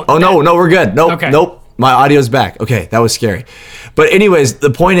 So. No, we're good. Nope. My audio's back. Okay, that was scary. But anyways,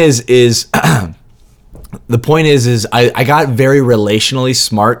 the point is I got very relationally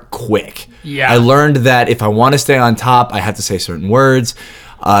smart quick. Yeah. I learned that if I want to stay on top, I have to say certain words.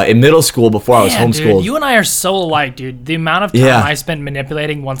 In middle school, before I was homeschooled. Dude, you and I are so alike, dude. The amount of time I spent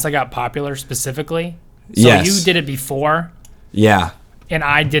manipulating once I got popular specifically. So you did it before. Yeah. And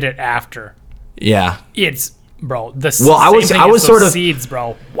I did it after. Yeah. It's, bro, I was sort of seeds,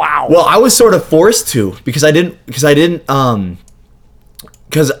 bro. Wow. Well, I was sort of forced to because I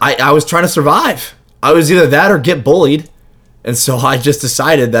was trying to survive. I was either that or get bullied. And so I just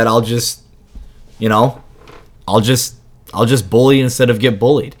decided that I'll just bully instead of get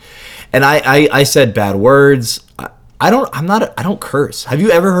bullied. And I said bad words. I don't curse. Have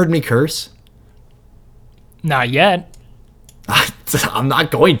you ever heard me curse? Not yet. I'm not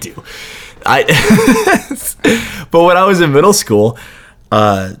going to. But when I was in middle school,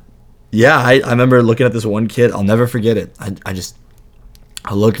 I remember looking at this one kid. I'll never forget it. I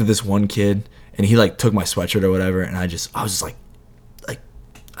looked at this one kid, and he like took my sweatshirt or whatever, and I used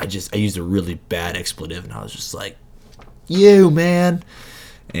a really bad expletive, and I was just like, you, man.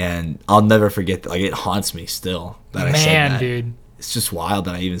 And I'll never forget that. Like, it haunts me still that I said that. Dude. It's just wild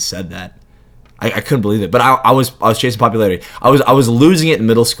that I even said that. I couldn't believe it. But I was chasing popularity. I was losing it in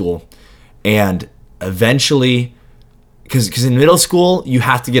middle school, and eventually, because in middle school you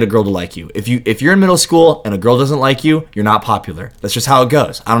have to get a girl to like you. If you're in middle school and a girl doesn't like you, you're not popular. That's just how it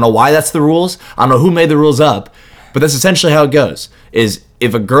goes. I don't know why that's the rules. I don't know who made the rules up, But that's essentially how it goes. Is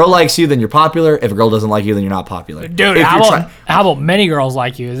if a girl likes you, then you're popular. If a girl doesn't like you, then you're not popular. Dude, If you're how about many girls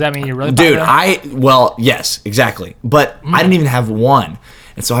like you? Does that mean you're really Dude, popular? well, yes, exactly. But I didn't even have one.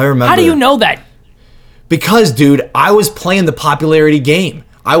 And so I remember. How do you know that? Because, dude, I was playing the popularity game.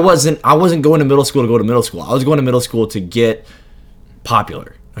 I wasn't going to middle school to go to middle school. I was going to middle school to get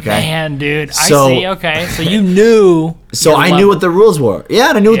popular. Okay. Man, dude, So- I see. Okay, so you knew. So your I knew level. what the rules were. Yeah,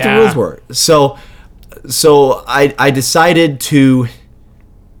 and I knew what the Yeah. rules were. So I decided to.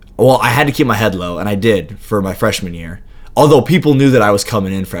 Well, I had to keep my head low, and I did for my freshman year. Although people knew that I was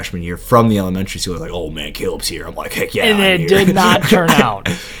coming in freshman year from the elementary school, they're like, "Oh man, Caleb's here." I'm like, "Heck yeah!" And I'm it here." did not turn out.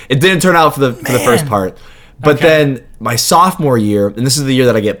 It didn't turn out for the first part, but Okay. then my sophomore year, and this is the year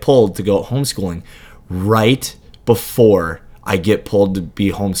that I get pulled to go homeschooling, right before I get pulled to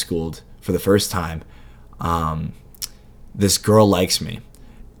be homeschooled for the first time. This girl likes me,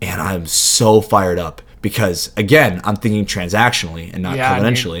 and I'm so fired up because again, I'm thinking transactionally and not Yeah, dude.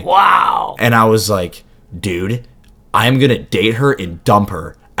 covenantally. Wow. And I was like, dude, I'm going to date her and dump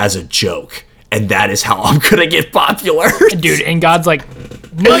her as a joke. And that is how I'm going to get popular. Dude, and God's like,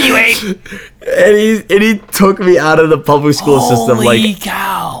 no, you ain't. And he took me out of the public school system Holy like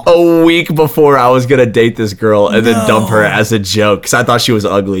cow. a week before I was going to date this girl and then dump her as a joke. Because I thought she was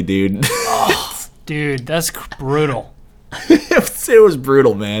ugly, dude. Dude, that's brutal. It was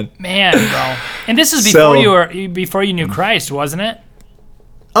brutal, man. Man, bro. And this is So- before you knew Christ, wasn't it?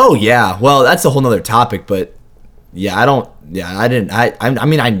 Oh, yeah. Well, that's a whole nother topic. But yeah, I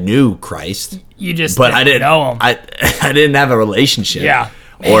mean, I knew Christ. You just But I didn't know him. I didn't have a relationship, Yeah.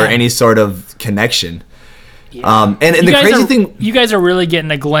 or Man. any sort of connection. And the crazy thing, you guys are really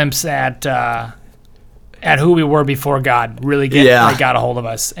getting a glimpse at who we were before God really got a hold of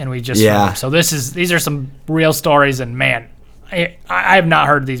us, and we just Yeah. so these are some real stories, and man, I have not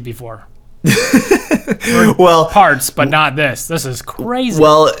heard these before. well, Parts, but not this. This is crazy.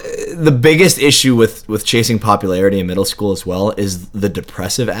 well, the biggest issue with chasing popularity in middle school as well is the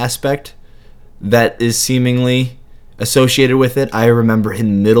depressive aspect that is seemingly associated with it. I remember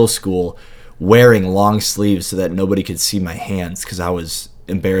in middle school wearing long sleeves so that nobody could see my hands because I was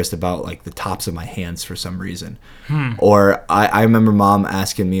embarrassed about like the tops of my hands for some reason. Or I remember mom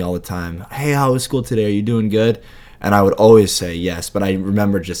asking me all the time, "Hey, how was school today? Are you doing good?" And I would always say yes, but I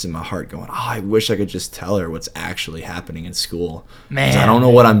remember just in my heart going, "Oh, I wish I could just tell her what's actually happening in school. 'Cause I Man. don't know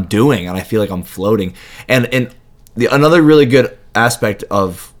what I'm doing, and I feel like I'm floating." And another really good aspect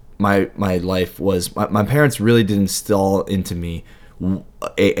of my life was my parents really did instill into me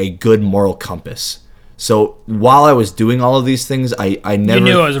a good moral compass. So while I was doing all of these things, I never you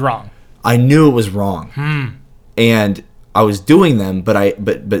knew it was wrong. I knew it was wrong, and I was doing them, but I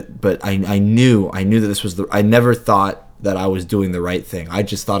knew that this was I never thought that I was doing the right thing. I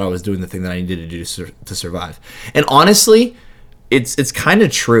just thought I was doing the thing that I needed to do to survive. And honestly, it's kind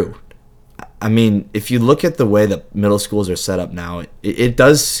of true. I mean, if you look at the way that middle schools are set up now, it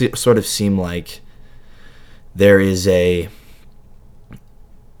does sort of seem like there is a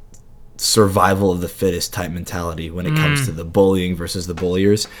survival of the fittest type mentality when it comes to the bullying versus the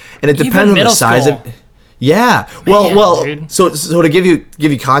bulliers, and it Even depends on the middle size school. of. Yeah, Man, well. dude. So to give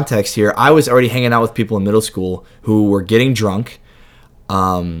you context here, I was already hanging out with people in middle school who were getting drunk.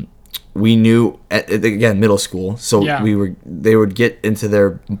 We knew again middle school, so Yeah. they would get into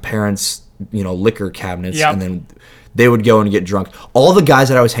their parents' liquor cabinets, Yep. and then they would go and get drunk. All the guys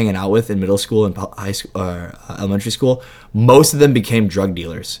that I was hanging out with in middle school and high school, elementary school, most of them became drug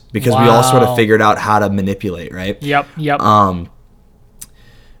dealers because we all sort Wow. of figured out how to manipulate, right? Yep.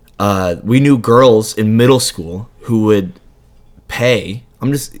 We knew girls in middle school who would pay.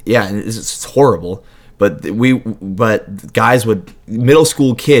 It's horrible, but middle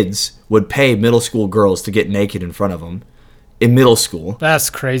school kids would pay middle school girls to get naked in front of them in middle school. That's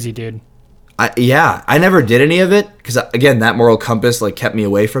crazy, dude. I never did any of it because again that moral compass like kept me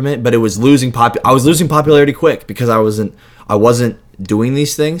away from it. But it was I was losing popularity quick because I wasn't doing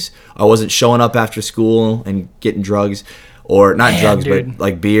these things. I wasn't showing up after school and getting drugs, or not Man, drugs, dude. but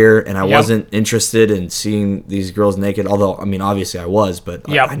like beer. And I Yep. wasn't interested in seeing these girls naked. Although I mean, obviously I was, but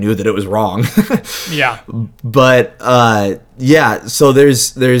Yep. I knew that it was wrong. Yeah. But yeah, so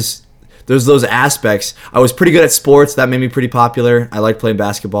there's those aspects. I was pretty good at sports. That made me pretty popular. I liked playing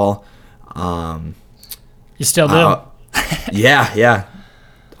basketball. You still do. Yeah.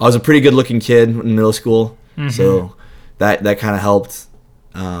 I was a pretty good looking kid in middle school, so that kind of helped.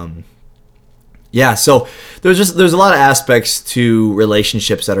 So there's a lot of aspects to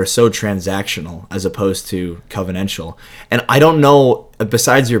relationships that are so transactional as opposed to covenantal. And I don't know,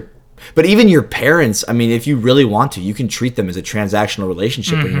 besides But even your parents, I mean, if you really want to, you can treat them as a transactional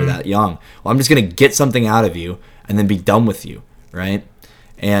relationship when you're that young. Well, I'm just going to get something out of you and then be done with you, right?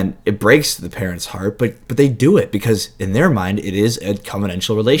 And it breaks the parents' heart, but they do it because in their mind, it is a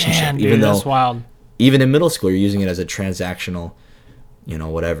covenantal relationship. Man, dude, even though, that's wild. even in middle school, you're using it as a transactional,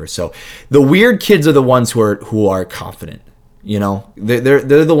 whatever. So the weird kids are the ones who are confident.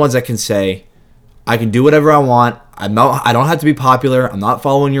 They're the ones that can say, I can do whatever I want. I don't have to be popular. I'm not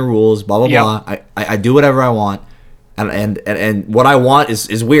following your rules. Blah blah blah. I do whatever I want, and what I want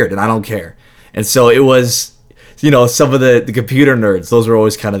is weird, and I don't care. And so it was, some of the computer nerds. Those were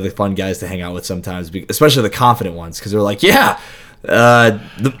always kind of the fun guys to hang out with sometimes, especially the confident ones, because they're like, yeah,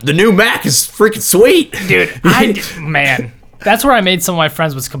 the new Mac is freaking sweet, Dude. Man, that's where I made some of my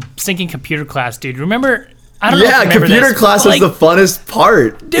friends was stinking computer class, dude. Remember? I don't know. If you remember computer this, class was the funnest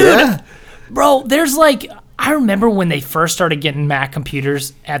part, dude. Yeah. Bro, there's I remember when they first started getting Mac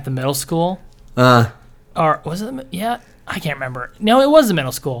computers at the middle school. Or was it? Yeah, I can't remember. No, it was the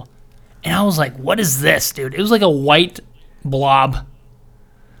middle school. And I was like, what is this, dude? It was like a white blob.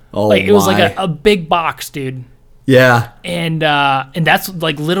 Oh, it was like a big box, dude. Yeah. And that's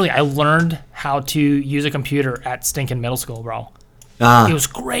literally I learned how to use a computer at stinking middle school, bro. It was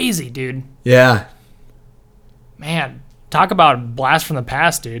crazy, dude. Yeah. Man, talk about a blast from the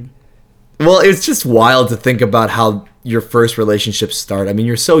past, dude. Well, it's just wild to think about how your first relationships start. I mean,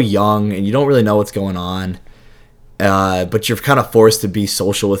 you're so young and you don't really know what's going on, but you're kind of forced to be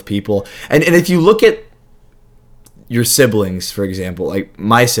social with people. And if you look at your siblings, for example, like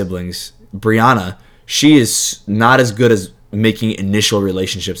my siblings, Brianna, she is not as good as making initial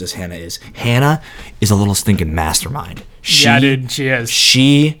relationships as Hannah is. Hannah is a little stinking mastermind. Yeah, dude, she is.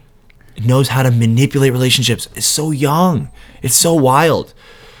 She knows how to manipulate relationships. It's so young. It's so wild.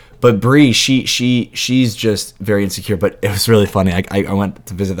 But Bree, she's just very insecure. But it was really funny. I went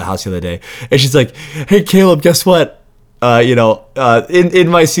to visit the house the other day, and she's like, "Hey, Caleb, guess what? In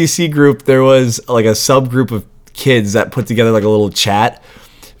my CC group, there was like a subgroup of kids that put together like a little chat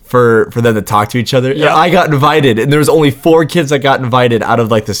for them to talk to each other. Yeah. I got invited, and there was only 4 kids that got invited out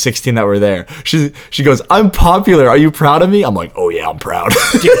of like the 16 that were there. She goes, "I'm popular. Are you proud of me?" I'm like, "Oh yeah, I'm proud."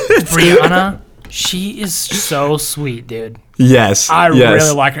 Dude, Brianna, she is so sweet, dude. Yes, I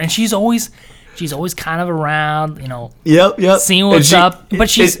really like her, and she's always kind of around, Yep. seeing what's up. But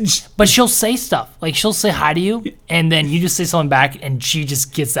she'll say stuff like she'll say hi to you, and then you just say something back, and she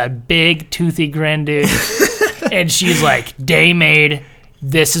just gets that big toothy grin, dude. And she's like, "Daymade,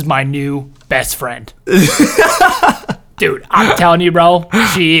 this is my new best friend." Dude, I'm telling you, bro,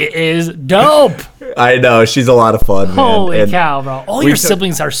 she is dope. I know, she's a lot of fun, man. Holy cow, bro! All your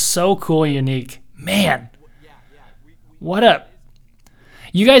siblings are so cool and unique, man. What up?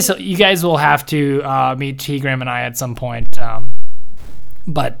 You guys will have to meet T-Gram and I at some point.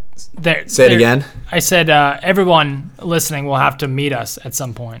 But say it again. I said everyone listening will have to meet us at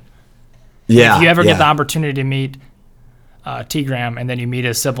some point. Yeah. If you ever get the opportunity to meet T-Gram and then you meet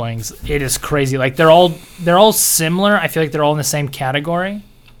his siblings, it is crazy. Like they're all similar. I feel like they're all in the same category,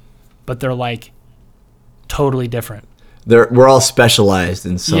 but they're like totally different. We're all specialized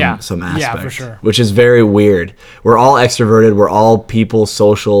in some aspect. Yeah, for sure. Which is very weird. We're all extroverted. We're all people,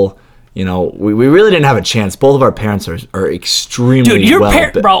 social. We really didn't have a chance. Both of our parents are extremely Dude, your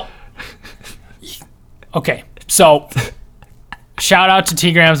well. Bro. Okay, so shout out to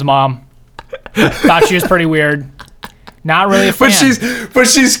T-Gram's mom. Thought she was pretty weird. Not really a fan. But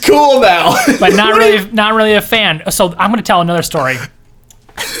she's cool now. But not really a fan. So I'm gonna tell another story.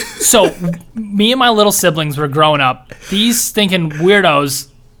 So me and my little siblings were growing up. These stinking weirdos,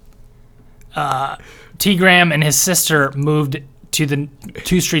 T-Gram and his sister moved to the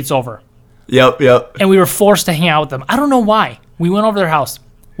 2 streets over. Yep. And we were forced to hang out with them. I don't know why. We went over to their house.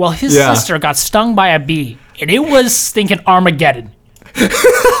 Well, his sister got stung by a bee, and it was stinking Armageddon.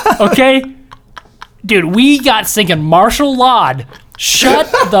 Okay? Dude, we got stinking martial lawed. Shut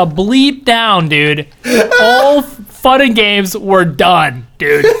the bleep down, dude. All fun and games were done,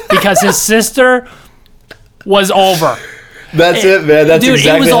 dude, because his sister was over. That's it, man. That's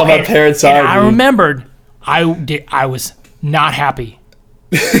exactly how my parents are. I remembered I was not happy.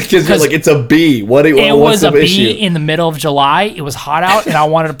 Because you're like, it's a bee. It was a bee in the middle of July. It was hot out, and I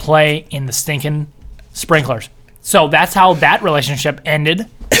wanted to play in the stinking sprinklers. So that's how that relationship ended.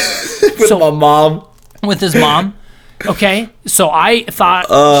 With my mom. With his mom. Okay, so I thought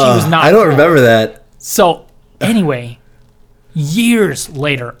she was not. I don't remember that. So anyway, years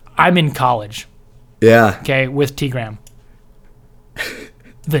later, I'm in college. Yeah. Okay, with T-Gram.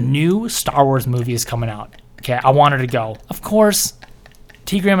 The new Star Wars movie is coming out. Okay, I wanted to go. Of course,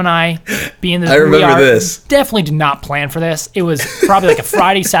 T. Graham and I, being the I remember this. definitely did not plan for this. It was probably like a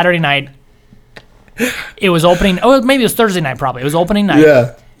Friday, Saturday night. It was opening. Oh, maybe it was Thursday night. Probably it was opening night.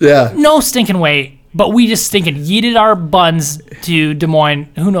 Yeah, yeah. No stinking way. But we just stinking yeeted our buns to Des Moines.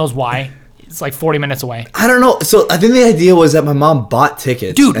 Who knows why? It's like 40 minutes away. I don't know. So I think the idea was that my mom bought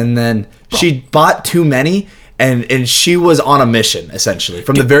tickets, Dude. and then she bought too many, and she was on a mission essentially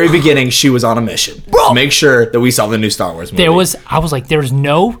from the very beginning. She was on a mission to make sure that we saw the new Star Wars movie. I was like, there's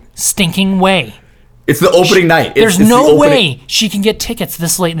no stinking way. It's the opening night. There's no way she can get tickets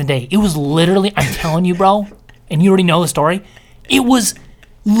this late in the day. It was literally, I'm telling you, bro, and you already know the story. It was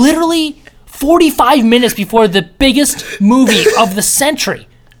literally 45 minutes before the biggest movie of the century,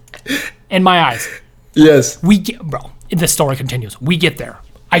 in my eyes. Yes. Bro, the story continues. We get there.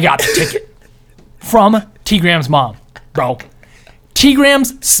 I got the ticket from T. Graham's mom, bro. T.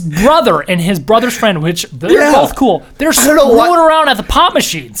 Graham's brother and his brother's friend, which they're both cool. They're rolling around at the pop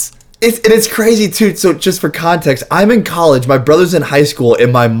machines. It's crazy too. So just for context, I'm in college. My brother's in high school,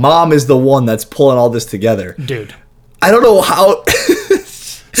 and my mom is the one that's pulling all this together. Dude, I don't know how.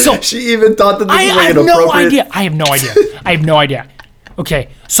 So she even thought that this was like an appropriate. I have no idea. Okay,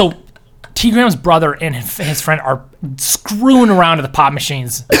 so T. Graham's brother and his friend are screwing around at the pop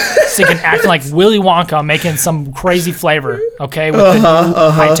machines, acting like Willy Wonka, making some crazy flavor. Okay, with the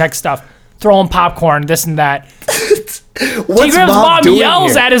new high-tech stuff, throwing popcorn, this and that. What's T. Graham's mom doing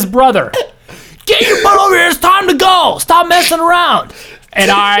yells here? at his brother, "Get your butt over here! It's time to go! Stop messing around!"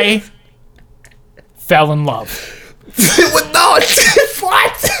 And I fell in love. No,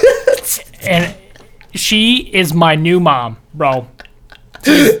 what? And she is my new mom, bro.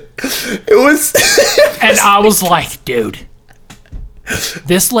 It was. And I was like, dude,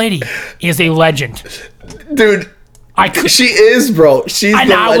 this lady is a legend. Dude, she is, bro. She's and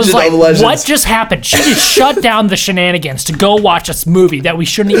the I legend was like, of legends. what just happened? She just shut down the shenanigans to go watch this movie that we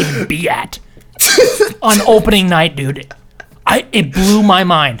shouldn't even be at on opening night, dude. It blew my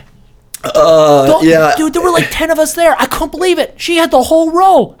mind. Yeah. Dude, there were like 10 of us there. I couldn't believe it. She had the whole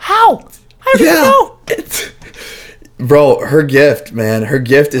row. How? I don't even know. Bro, her gift, man. Her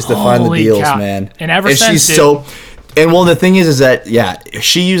gift is to find the Holy deals, cow. man. And ever since, she's dude. And well, the thing is that, yeah,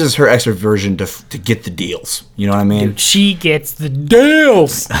 she uses her extroversion to get the deals. You know what I mean? Dude, she gets the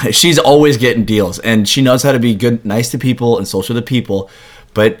deals. She's always getting deals, and she knows how to be good, nice to people, and social to people.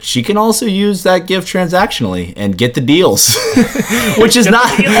 But she can also use that gift transactionally and get the deals, which is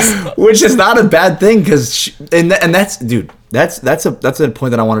not a bad thing. Because that's a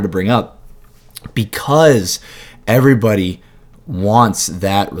point that I wanted to bring up, because everybody wants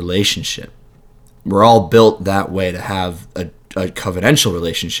that relationship. We're all built that way to have a covenantal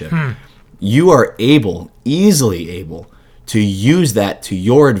relationship. You are easily able to use that to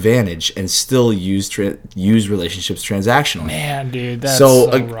your advantage and still use relationships transactionally. Man, dude, that's so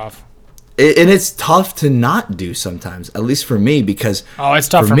rough. And it's tough to not do sometimes, at least for me, because... Oh, it's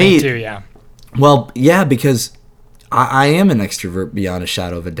tough for me too, yeah. Well, yeah, because I am an extrovert beyond a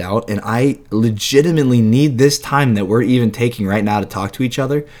shadow of a doubt, and I legitimately need this time that we're even taking right now to talk to each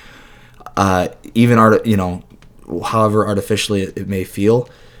other, however artificially it may feel,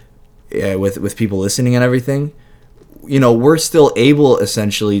 with people listening and everything. We're still able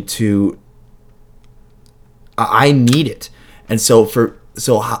essentially to. I need it, and so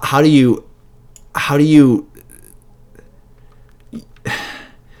how do you?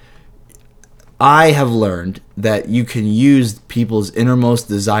 I have learned that you can use people's innermost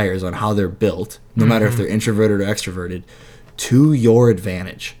desires on how they're built, no matter if they're introverted or extroverted, to your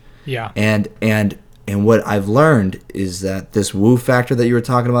advantage. Yeah. And what I've learned is that this woo factor that you were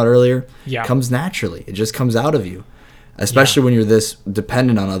talking about earlier comes naturally. It just comes out of you. Especially when you're this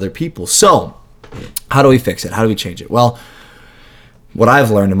dependent on other people. So, how do we fix it? How do we change it? Well, what I've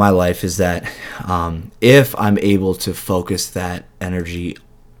learned in my life is that if I'm able to focus that energy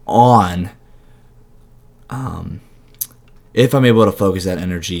onto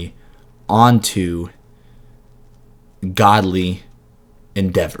godly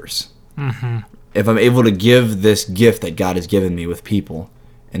endeavors, if I'm able to give this gift that God has given me with people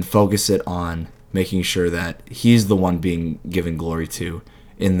and focus it on making sure that He's the one being given glory to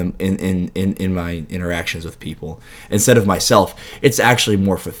in my interactions with people instead of myself, it's actually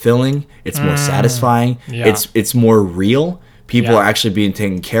more fulfilling. It's more satisfying. Yeah. It's more real. People are actually being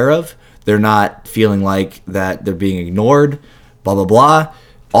taken care of. They're not feeling like that they're being ignored. Blah blah blah.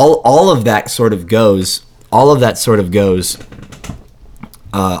 All of that sort of goes. All of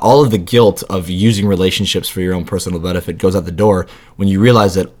the guilt of using relationships for your own personal benefit goes out the door when you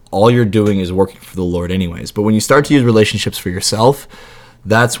realize that all you're doing is working for the Lord anyways. But when you start to use relationships for yourself,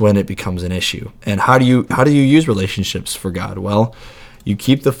 that's when it becomes an issue. And how do you use relationships for God? Well, You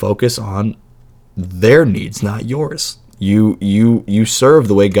keep the focus on their needs, not yours. You serve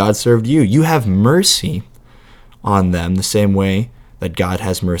the way God served you. You have mercy on them the same way that God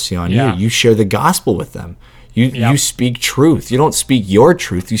has mercy on Yeah. you. You share the gospel with them. You speak truth. You don't speak your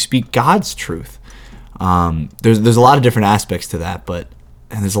truth. You speak God's truth. There's a lot of different aspects to that,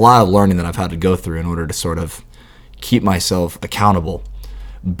 and there's a lot of learning that I've had to go through in order to sort of keep myself accountable.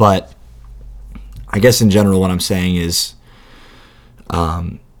 But I guess in general, what I'm saying is,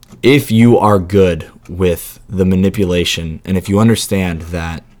 if you are good with the manipulation, and if you understand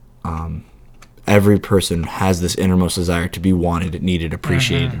that every person has this innermost desire to be wanted, needed,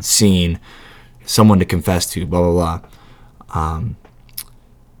 appreciated, seen, someone to confess to, blah, blah, blah,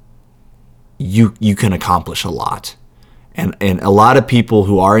 you can accomplish a lot. And a lot of people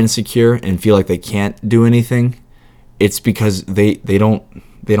who are insecure and feel like they can't do anything, it's because they don't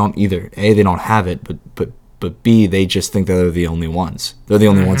either. A, they don't have it, but B, they just think that they're the only ones. They're the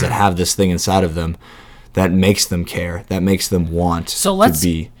only ones that have this thing inside of them that makes them care, that makes them want to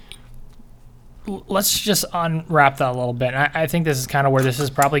be. Let's just unwrap that a little bit. I think this is kind of where this is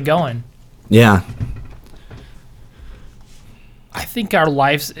probably going. Yeah. I think our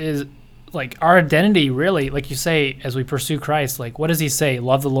lives is like our identity really, like you say, as we pursue Christ, like what does he say?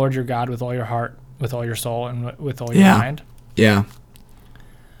 Love the Lord your God with all your heart, with all your soul, and with all your mind. Yeah.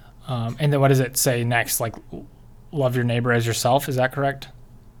 And then what does it say next? Like love your neighbor as yourself. Is that correct?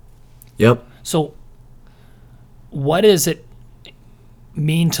 Yep. So what does it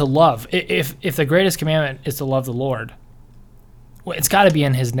mean to love? If the greatest commandment is to love the Lord, well, it's got to be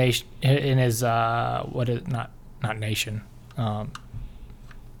in his nation, in his not nation, like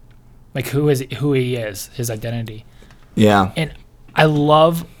who he is, his identity. Yeah. And I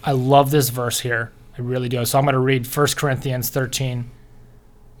love this verse here. I really do. So I'm going to read 1 Corinthians 13.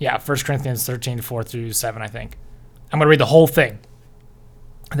 Yeah, 1 Corinthians 13, 4 through 7, I think. I'm going to read the whole thing.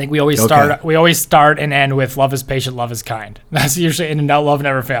 I think we always start and end with love is patient, love is kind. That's usually, and love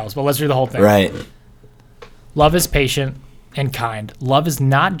never fails. But let's read the whole thing. Right. Love is patient and kind. Love is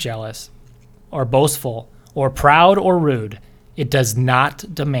not jealous or boastful or proud or rude. It does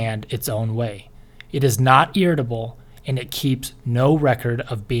not demand its own way. It is not irritable, and it keeps no record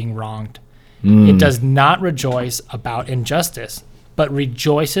of being wronged. It does not rejoice about injustice, but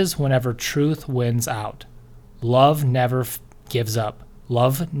rejoices whenever truth wins out. Love never gives up.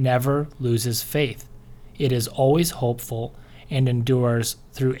 Love never loses faith. It is always hopeful and endures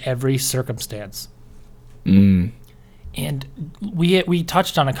through every circumstance. And we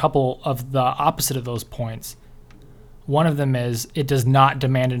touched on a couple of the opposite of those points. One of them is it does not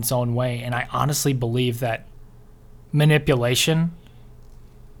demand its own way. And I honestly believe that manipulation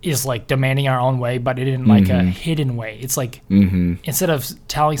is like demanding our own way, but in like a hidden way. It's like instead of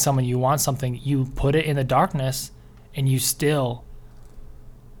telling someone you want something, you put it in the darkness and you still,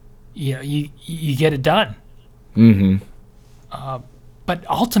 you get it done. But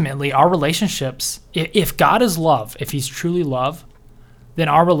ultimately, our relationships, if God is love, if he's truly love, then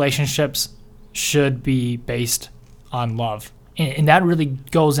our relationships should be based on love. And that really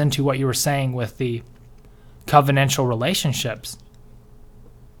goes into what you were saying with the covenantal relationships.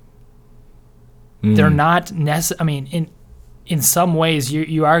 They're not I mean, in some ways,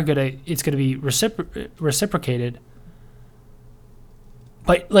 you are it's gonna be reciprocated.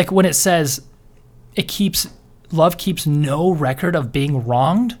 But like when it says, love keeps no record of being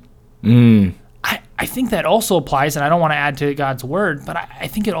wronged. I think that also applies, and I don't want to add to God's word, but I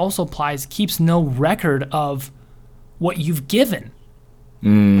think it also applies, keeps no record of what you've given.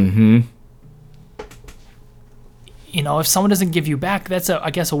 If someone doesn't give you back, that's I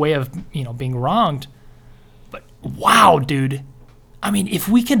guess a way of, being wronged. But wow, dude. I mean, if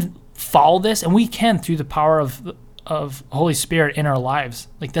we can follow this, and we can through the power of Holy Spirit in our lives,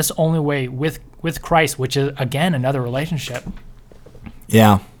 like that's the only way with Christ, which is again another relationship.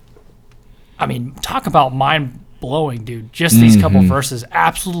 Yeah. I mean, talk about mind-blowing, dude. Just these couple verses,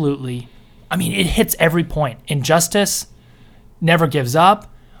 absolutely. I mean, it hits every point. Injustice, never gives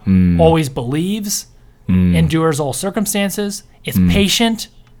up, always believes, endures all circumstances. It's patient.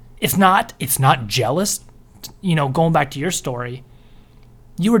 It's not jealous. Going back to your story,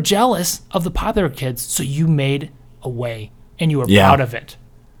 you were jealous of the popular kids, so you made a way, and you were proud of it.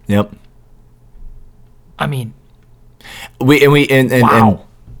 Yep. I mean, wow.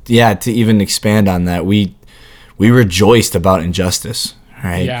 Yeah, to even expand on that, we rejoiced about injustice,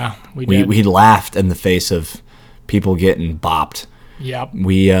 right? Yeah, we did. We laughed in the face of people getting bopped. Yep.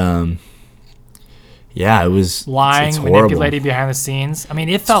 It was lying, manipulating behind the scenes. I mean,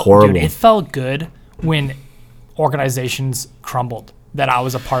 it felt good when organizations crumbled that I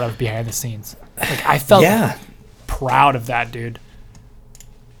was a part of behind the scenes. Like I felt proud of that, dude.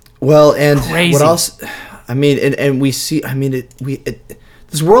 Well, and Crazy. what else? I mean, and we see. I mean,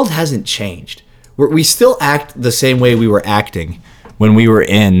 this world hasn't changed. We still act the same way we were acting when we were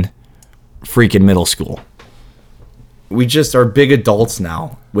in freaking middle school. We just are big adults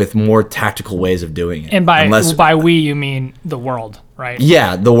now with more tactical ways of doing it. And by we, you mean the world, right?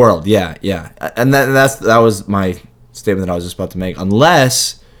 Yeah, the world. Yeah. And that was my statement that I was just about to make.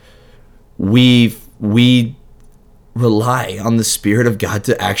 Unless we rely on the Spirit of God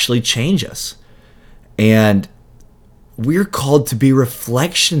to actually change us. And we're called to be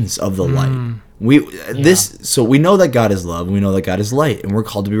reflections of the light. So we know that God is love, we know that God is light, and we're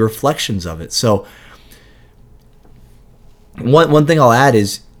called to be reflections of it. So one thing I'll add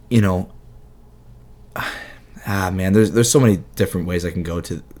is, man, there's so many different ways I can go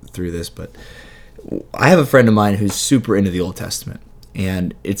through this, but I have a friend of mine who's super into the Old Testament,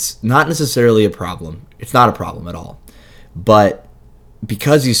 and it's not necessarily a problem. It's not a problem at all. But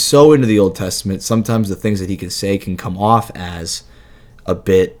because he's so into the Old Testament, sometimes the things that he can say can come off as a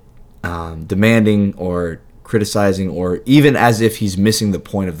bit demanding or criticizing, or even as if he's missing the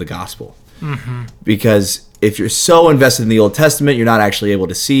point of the gospel. Mm-hmm. Because if you're so invested in the Old Testament, you're not actually able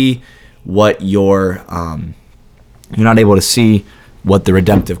to see what you're not able to see what the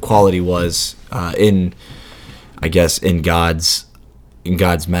redemptive quality was in God's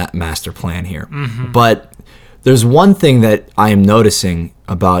master plan here. Mm-hmm. But there's one thing that I am noticing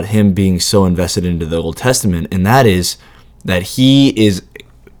about him being so invested into the Old Testament, and that is that he is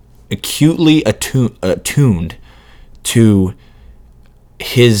acutely attuned to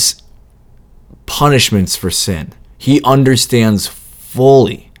his punishments for sin. He understands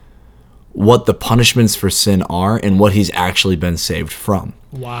fully what the punishments for sin are and what he's actually been saved from.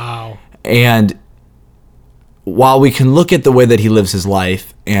 Wow. And while we can look at the way that he lives his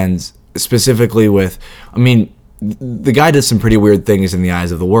life, and specifically the guy does some pretty weird things in the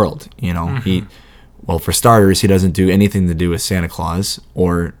eyes of the world. Mm-hmm. For starters, he doesn't do anything to do with Santa Claus,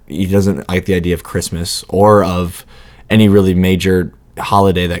 or he doesn't like the idea of Christmas or of any really major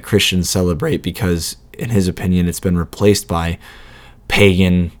holiday that Christians celebrate, because in his opinion, it's been replaced by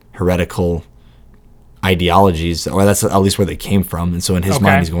pagan, heretical ideologies, or that's at least where they came from. And so in his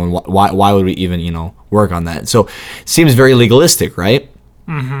mind, he's going, why would we even, work on that? So it seems very legalistic, right?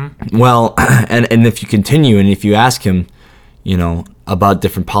 Mm-hmm. Well, and if you continue and if you ask him, about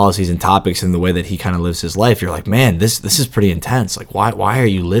different policies and topics and the way that he kind of lives his life, you're like, man, this is pretty intense. Like, why are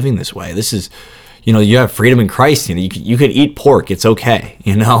you living this way? This is, you have freedom in Christ. You can eat pork. It's okay.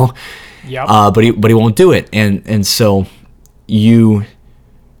 Yep. But he won't do it. And so you,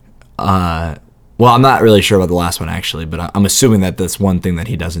 I'm not really sure about the last one actually, but I'm assuming that that's one thing that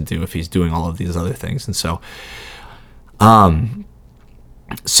he doesn't do if he's doing all of these other things. And so,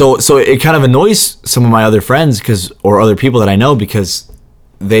 So it kind of annoys some of my other friends or other people that I know, because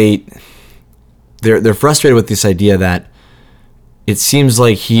they're frustrated with this idea that it seems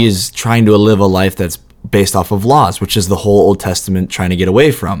like he is trying to live a life that's based off of laws, which is the whole Old Testament trying to get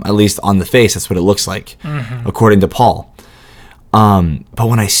away from. At least on the face, that's what it looks like, according to Paul. But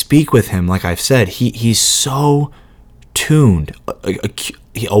when I speak with him, like I've said, he's so tuned,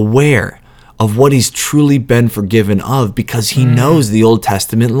 aware of what he's truly been forgiven of, because he knows the Old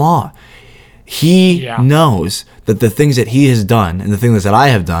Testament law. He knows that the things that he has done and the things that I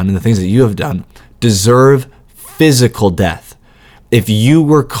have done and the things that you have done deserve physical death. If you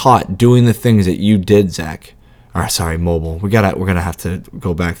were caught doing the things that you did, Zach, or sorry, Mobile, we're gonna have to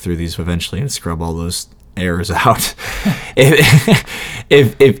go back through these eventually and scrub all those errors out.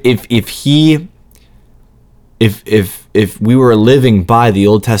 If we were living by the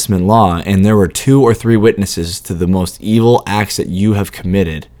Old Testament law and there were 2 or 3 witnesses to the most evil acts that you have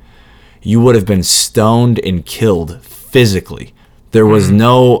committed, you would have been stoned and killed physically. There was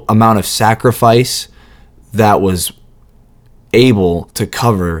no amount of sacrifice that was able to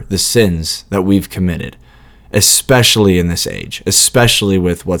cover the sins that we've committed, especially in this age, especially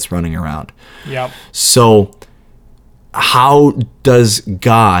with what's running around. Yep. So how does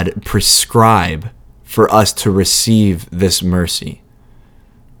God prescribe for us to receive this mercy,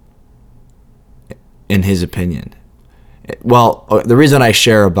 in his opinion? Well, the reason I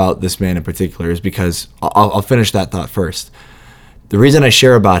share about this man in particular is because I'll finish that thought first. The reason I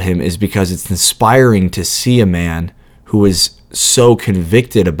share about him is because it's inspiring to see a man who is so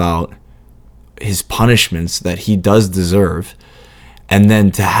convicted about his punishments that he does deserve, and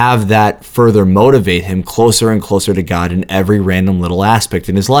then to have that further motivate him closer and closer to God in every random little aspect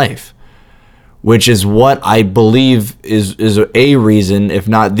in his life, which is what I believe is a reason, if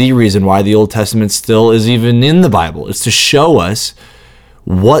not the reason, why the Old Testament still is even in the Bible. It's to show us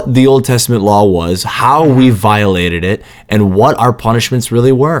what the Old Testament law was, how we violated it, and what our punishments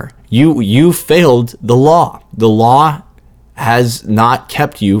really were. You failed the law. The law has not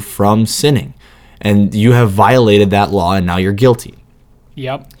kept you from sinning, and you have violated that law, and now you're guilty.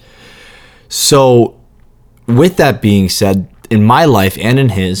 Yep. So with that being said, in my life and in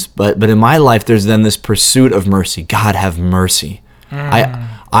his, but in my life, there's then this pursuit of mercy. God, have mercy.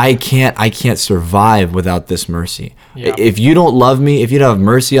 I can't survive without this mercy. Yep. If you don't love me, if you don't have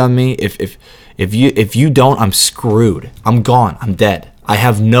mercy on me, if you don't, I'm screwed. I'm gone. I'm dead. I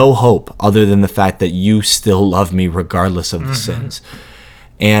have no hope other than the fact that you still love me regardless of the sins.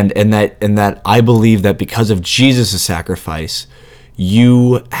 And that I believe that because of Jesus' sacrifice,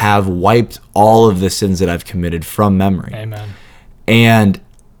 you have wiped all of the sins that I've committed from memory. Amen. And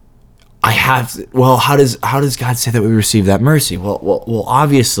I have to, well, how does God say that we receive that mercy? Well,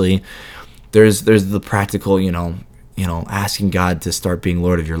 obviously, there's the practical, asking God to start being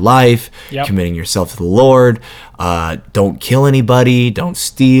Lord of your life, Yep. committing yourself to the Lord. Don't kill anybody, don't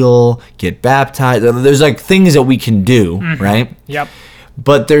steal, get baptized. There's like things that we can do, right? Yep.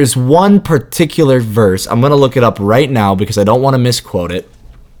 But there's one particular verse. I'm going to look it up right now because I don't want to misquote it.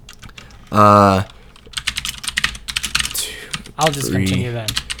 I'll just 3. continue then.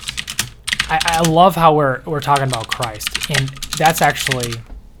 I love how we're talking about Christ, and that's actually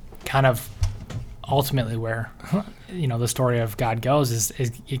kind of ultimately where the story of God goes is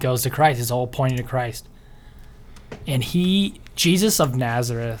it goes to Christ. It's all pointing to Christ, and Jesus of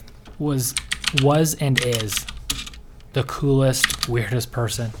Nazareth was and is the coolest, weirdest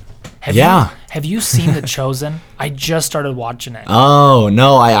person. Have you seen The Chosen? I just started watching it. Oh,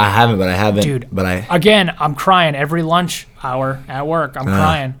 no, I haven't, but I haven't. Dude, but again, I'm crying every lunch hour at work. I'm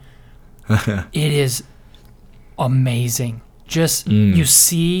crying. It is amazing. Just you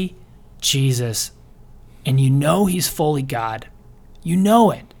see Jesus and he's fully God. You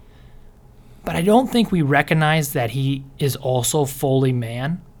know it. But I don't think we recognize that he is also fully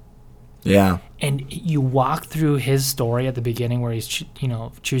man. Yeah. And you walk through his story at the beginning where he's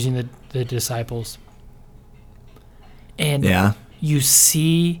choosing the disciples. And Yeah. you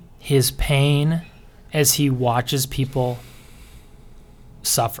see his pain as he watches people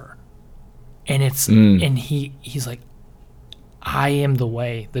suffer. And it's and he's like, I am the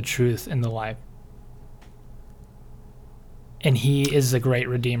way, the truth, and the life. And he is the great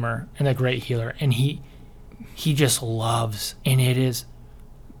redeemer and the great healer. And he just loves, and it is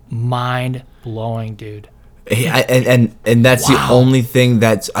mind blowing, dude. And that's the only thing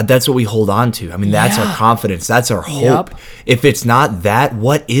that's what we hold on to. I mean, that's our confidence. That's our hope. Yep. If it's not that,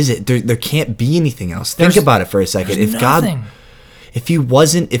 what is it? There can't be anything else. Think about it for a second. If Nothing. God, if he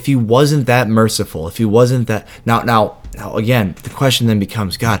wasn't that merciful, if he wasn't that now again, the question then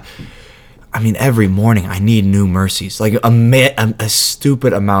becomes, God, I mean, every morning I need new mercies, like a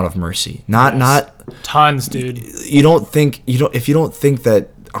stupid amount of mercy. Not tons, dude. if you don't think that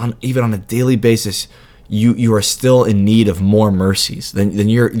even on a daily basis you are still in need of more mercies, then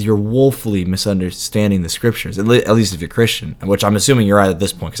you're woefully misunderstanding the scriptures, at least if you're Christian, which I'm assuming you're at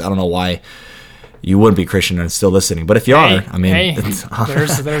this point, because I don't know why you wouldn't be Christian and still listening. But if you are, I mean, there's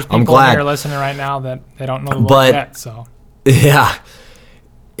people I'm glad. here listening right now that they don't know the Lord But- yet. So Yeah.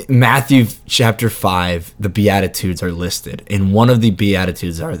 Matthew chapter 5, the Beatitudes are listed. And one of the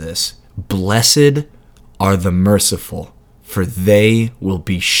Beatitudes are this: Blessed are the merciful, for they will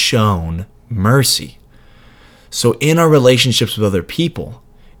be shown mercy. So in our relationships with other people,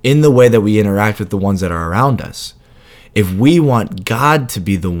 in the way that we interact with the ones that are around us, if we want God to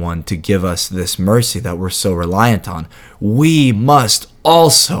be the one to give us this mercy that we're so reliant on, we must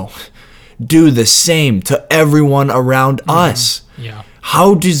also do the same to everyone around us. yeah, I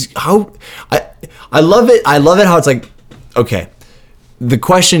love it. I love it how it's like, okay, the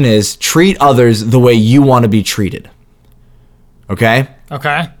question is, treat others the way you want to be treated. Okay?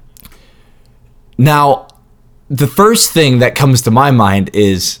 okay, Now, the first thing that comes to my mind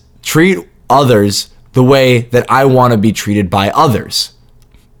is treat others the way that I want to be treated by others.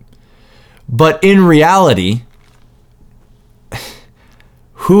 But in reality,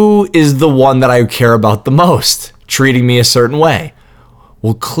 who is the one that I care about the most treating me a certain way?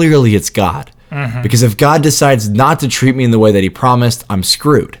 Well, clearly it's God. Because if God decides not to treat me in the way that he promised, I'm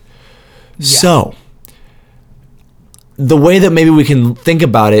screwed. So, the way that maybe we can think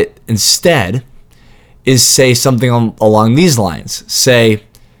about it instead is say something along these lines. Say,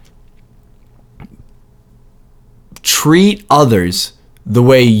 treat others the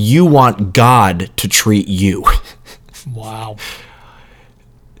way you want God to treat you. wow,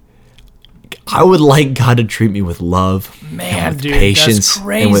 I would like God to treat me with love, man, and with dude, patience, that's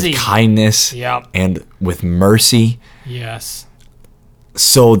crazy. and with kindness, Yep. and with mercy. Yes,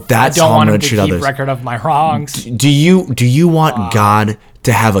 So I that's don't how I'm want going him to to treat keep others. record of my wrongs. Do you want God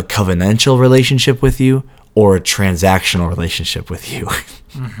to have a covenantal relationship with you or a transactional relationship with you?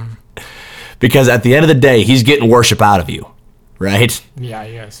 Because at the end of the day, he's getting worship out of you, right? Yeah,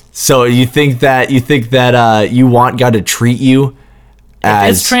 he is. So you think that you want God to treat you If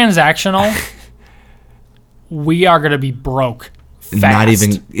it's as transactional, we are going to be broke fast. not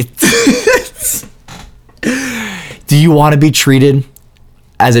even. Do you want to be treated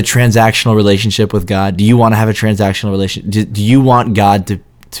as a transactional relationship with God? Do you want to have a transactional relationship? Do you want God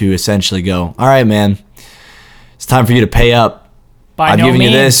to essentially go, all right, man, it's time for you to pay up. By I'm no giving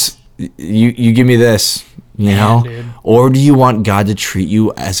means. you this. You give me this, you know? dude. Or do you want God to treat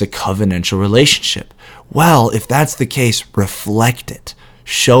you as a covenantal relationship? Well, if that's the case, reflect it.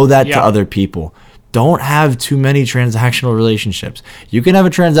 Show that Yeah. to other people. Don't have too many transactional relationships. You can have a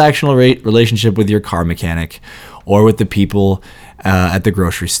transactional relationship with your car mechanic or with the people at the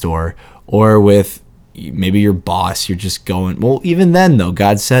grocery store or with maybe your boss. You're just going, well, even then, though,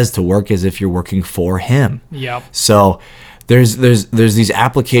 God says to work as if you're working for him. Yep. So there's these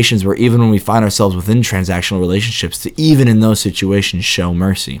applications where even when we find ourselves within transactional relationships, to even in those situations show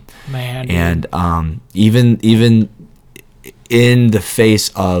mercy. Man. dude. And even in the face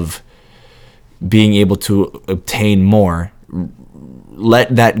of being able to obtain more,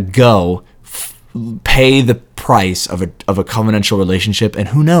 let that go. Pay the price of a covenantal relationship, and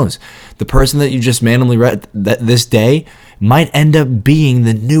who knows, the person that you just randomly read that this day might end up being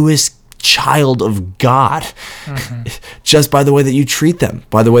the newest child of God, just by the way that you treat them,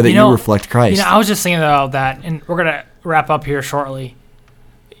 by the way that you reflect Christ. I was just thinking about that, and we're gonna wrap up here shortly.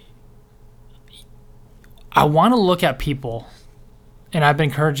 I want to look at people, and I've been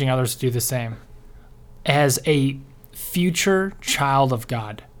encouraging others to do the same, as a future child of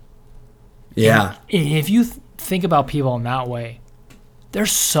God. Yeah. And if you think about people in that way, they're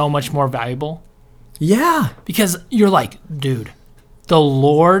so much more valuable Yeah. because you're like, dude, the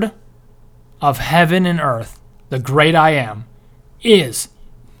Lord of heaven and earth, the great I am, is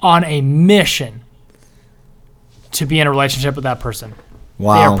on a mission to be in a relationship with that person. They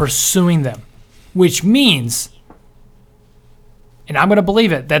Wow. are pursuing them, which means, and I'm going to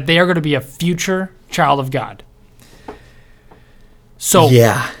believe it, that they are going to be a future child of God. So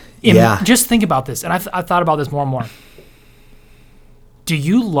Yeah. Yeah. just think about this, and I've thought about this more and more. Do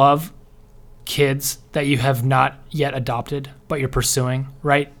you love kids that you have not yet adopted, but you're pursuing,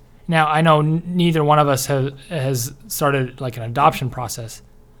 right? Now, I know neither one of us has started like an adoption process,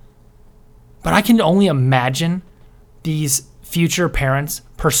 but I can only imagine these future parents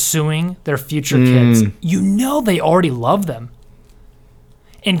pursuing their future kids. You know they already love them.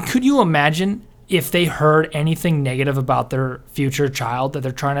 And could you imagine if they heard anything negative about their future child that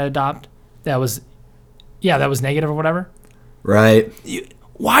they're trying to adopt that was negative or whatever? Right.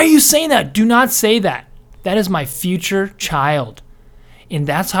 Why are you saying that? Do not say that. That is my future child. And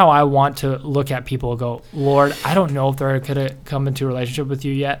that's how I want to look at people and go, Lord, I don't know if they're going to come into a relationship with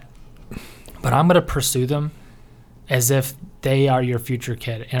you yet, but I'm going to pursue them as if they are your future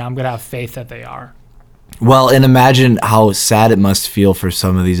kid, and I'm going to have faith that they are. Well, and imagine how sad it must feel for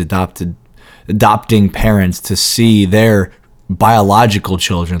some of these adopting parents to see their biological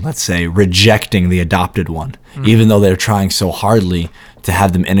children, let's say, rejecting the adopted one, even though they're trying so hardly to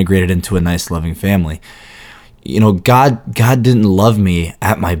have them integrated into a nice, loving family. You know, God didn't love me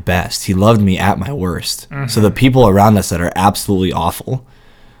at my best. He loved me at my worst. So the people around us that are absolutely awful,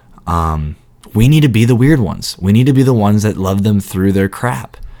 we need to be the weird ones. We need to be the ones that love them through their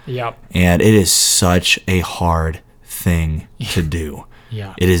crap. Yep. And it is such a hard thing to do.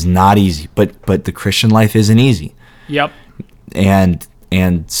 Yeah. It is not easy, but the Christian life isn't easy. Yep. And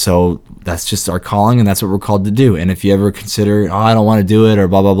so that's just our calling, and that's what we're called to do. And if you ever consider, oh, I don't want to do it, or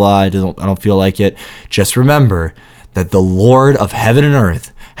blah blah blah, I don't feel like it, just remember that the Lord of heaven and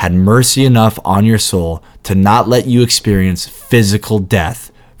earth had mercy enough on your soul to not let you experience physical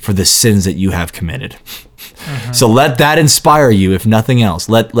death for the sins that you have committed. So let that inspire you, if nothing else.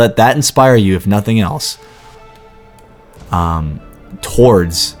 Let that inspire you, if nothing else,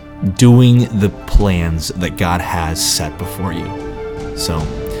 towards doing the plans that God has set before you. So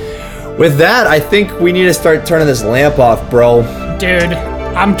with that, I think we need to start turning this lamp off, bro. Dude,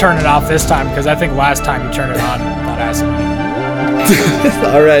 I'm turning it off this time because I think last time you turned it on without asking me.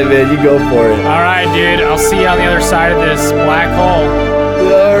 All right, man, you go for it. All right, dude. I'll see you on the other side of this black hole.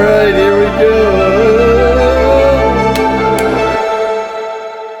 All right, here we go.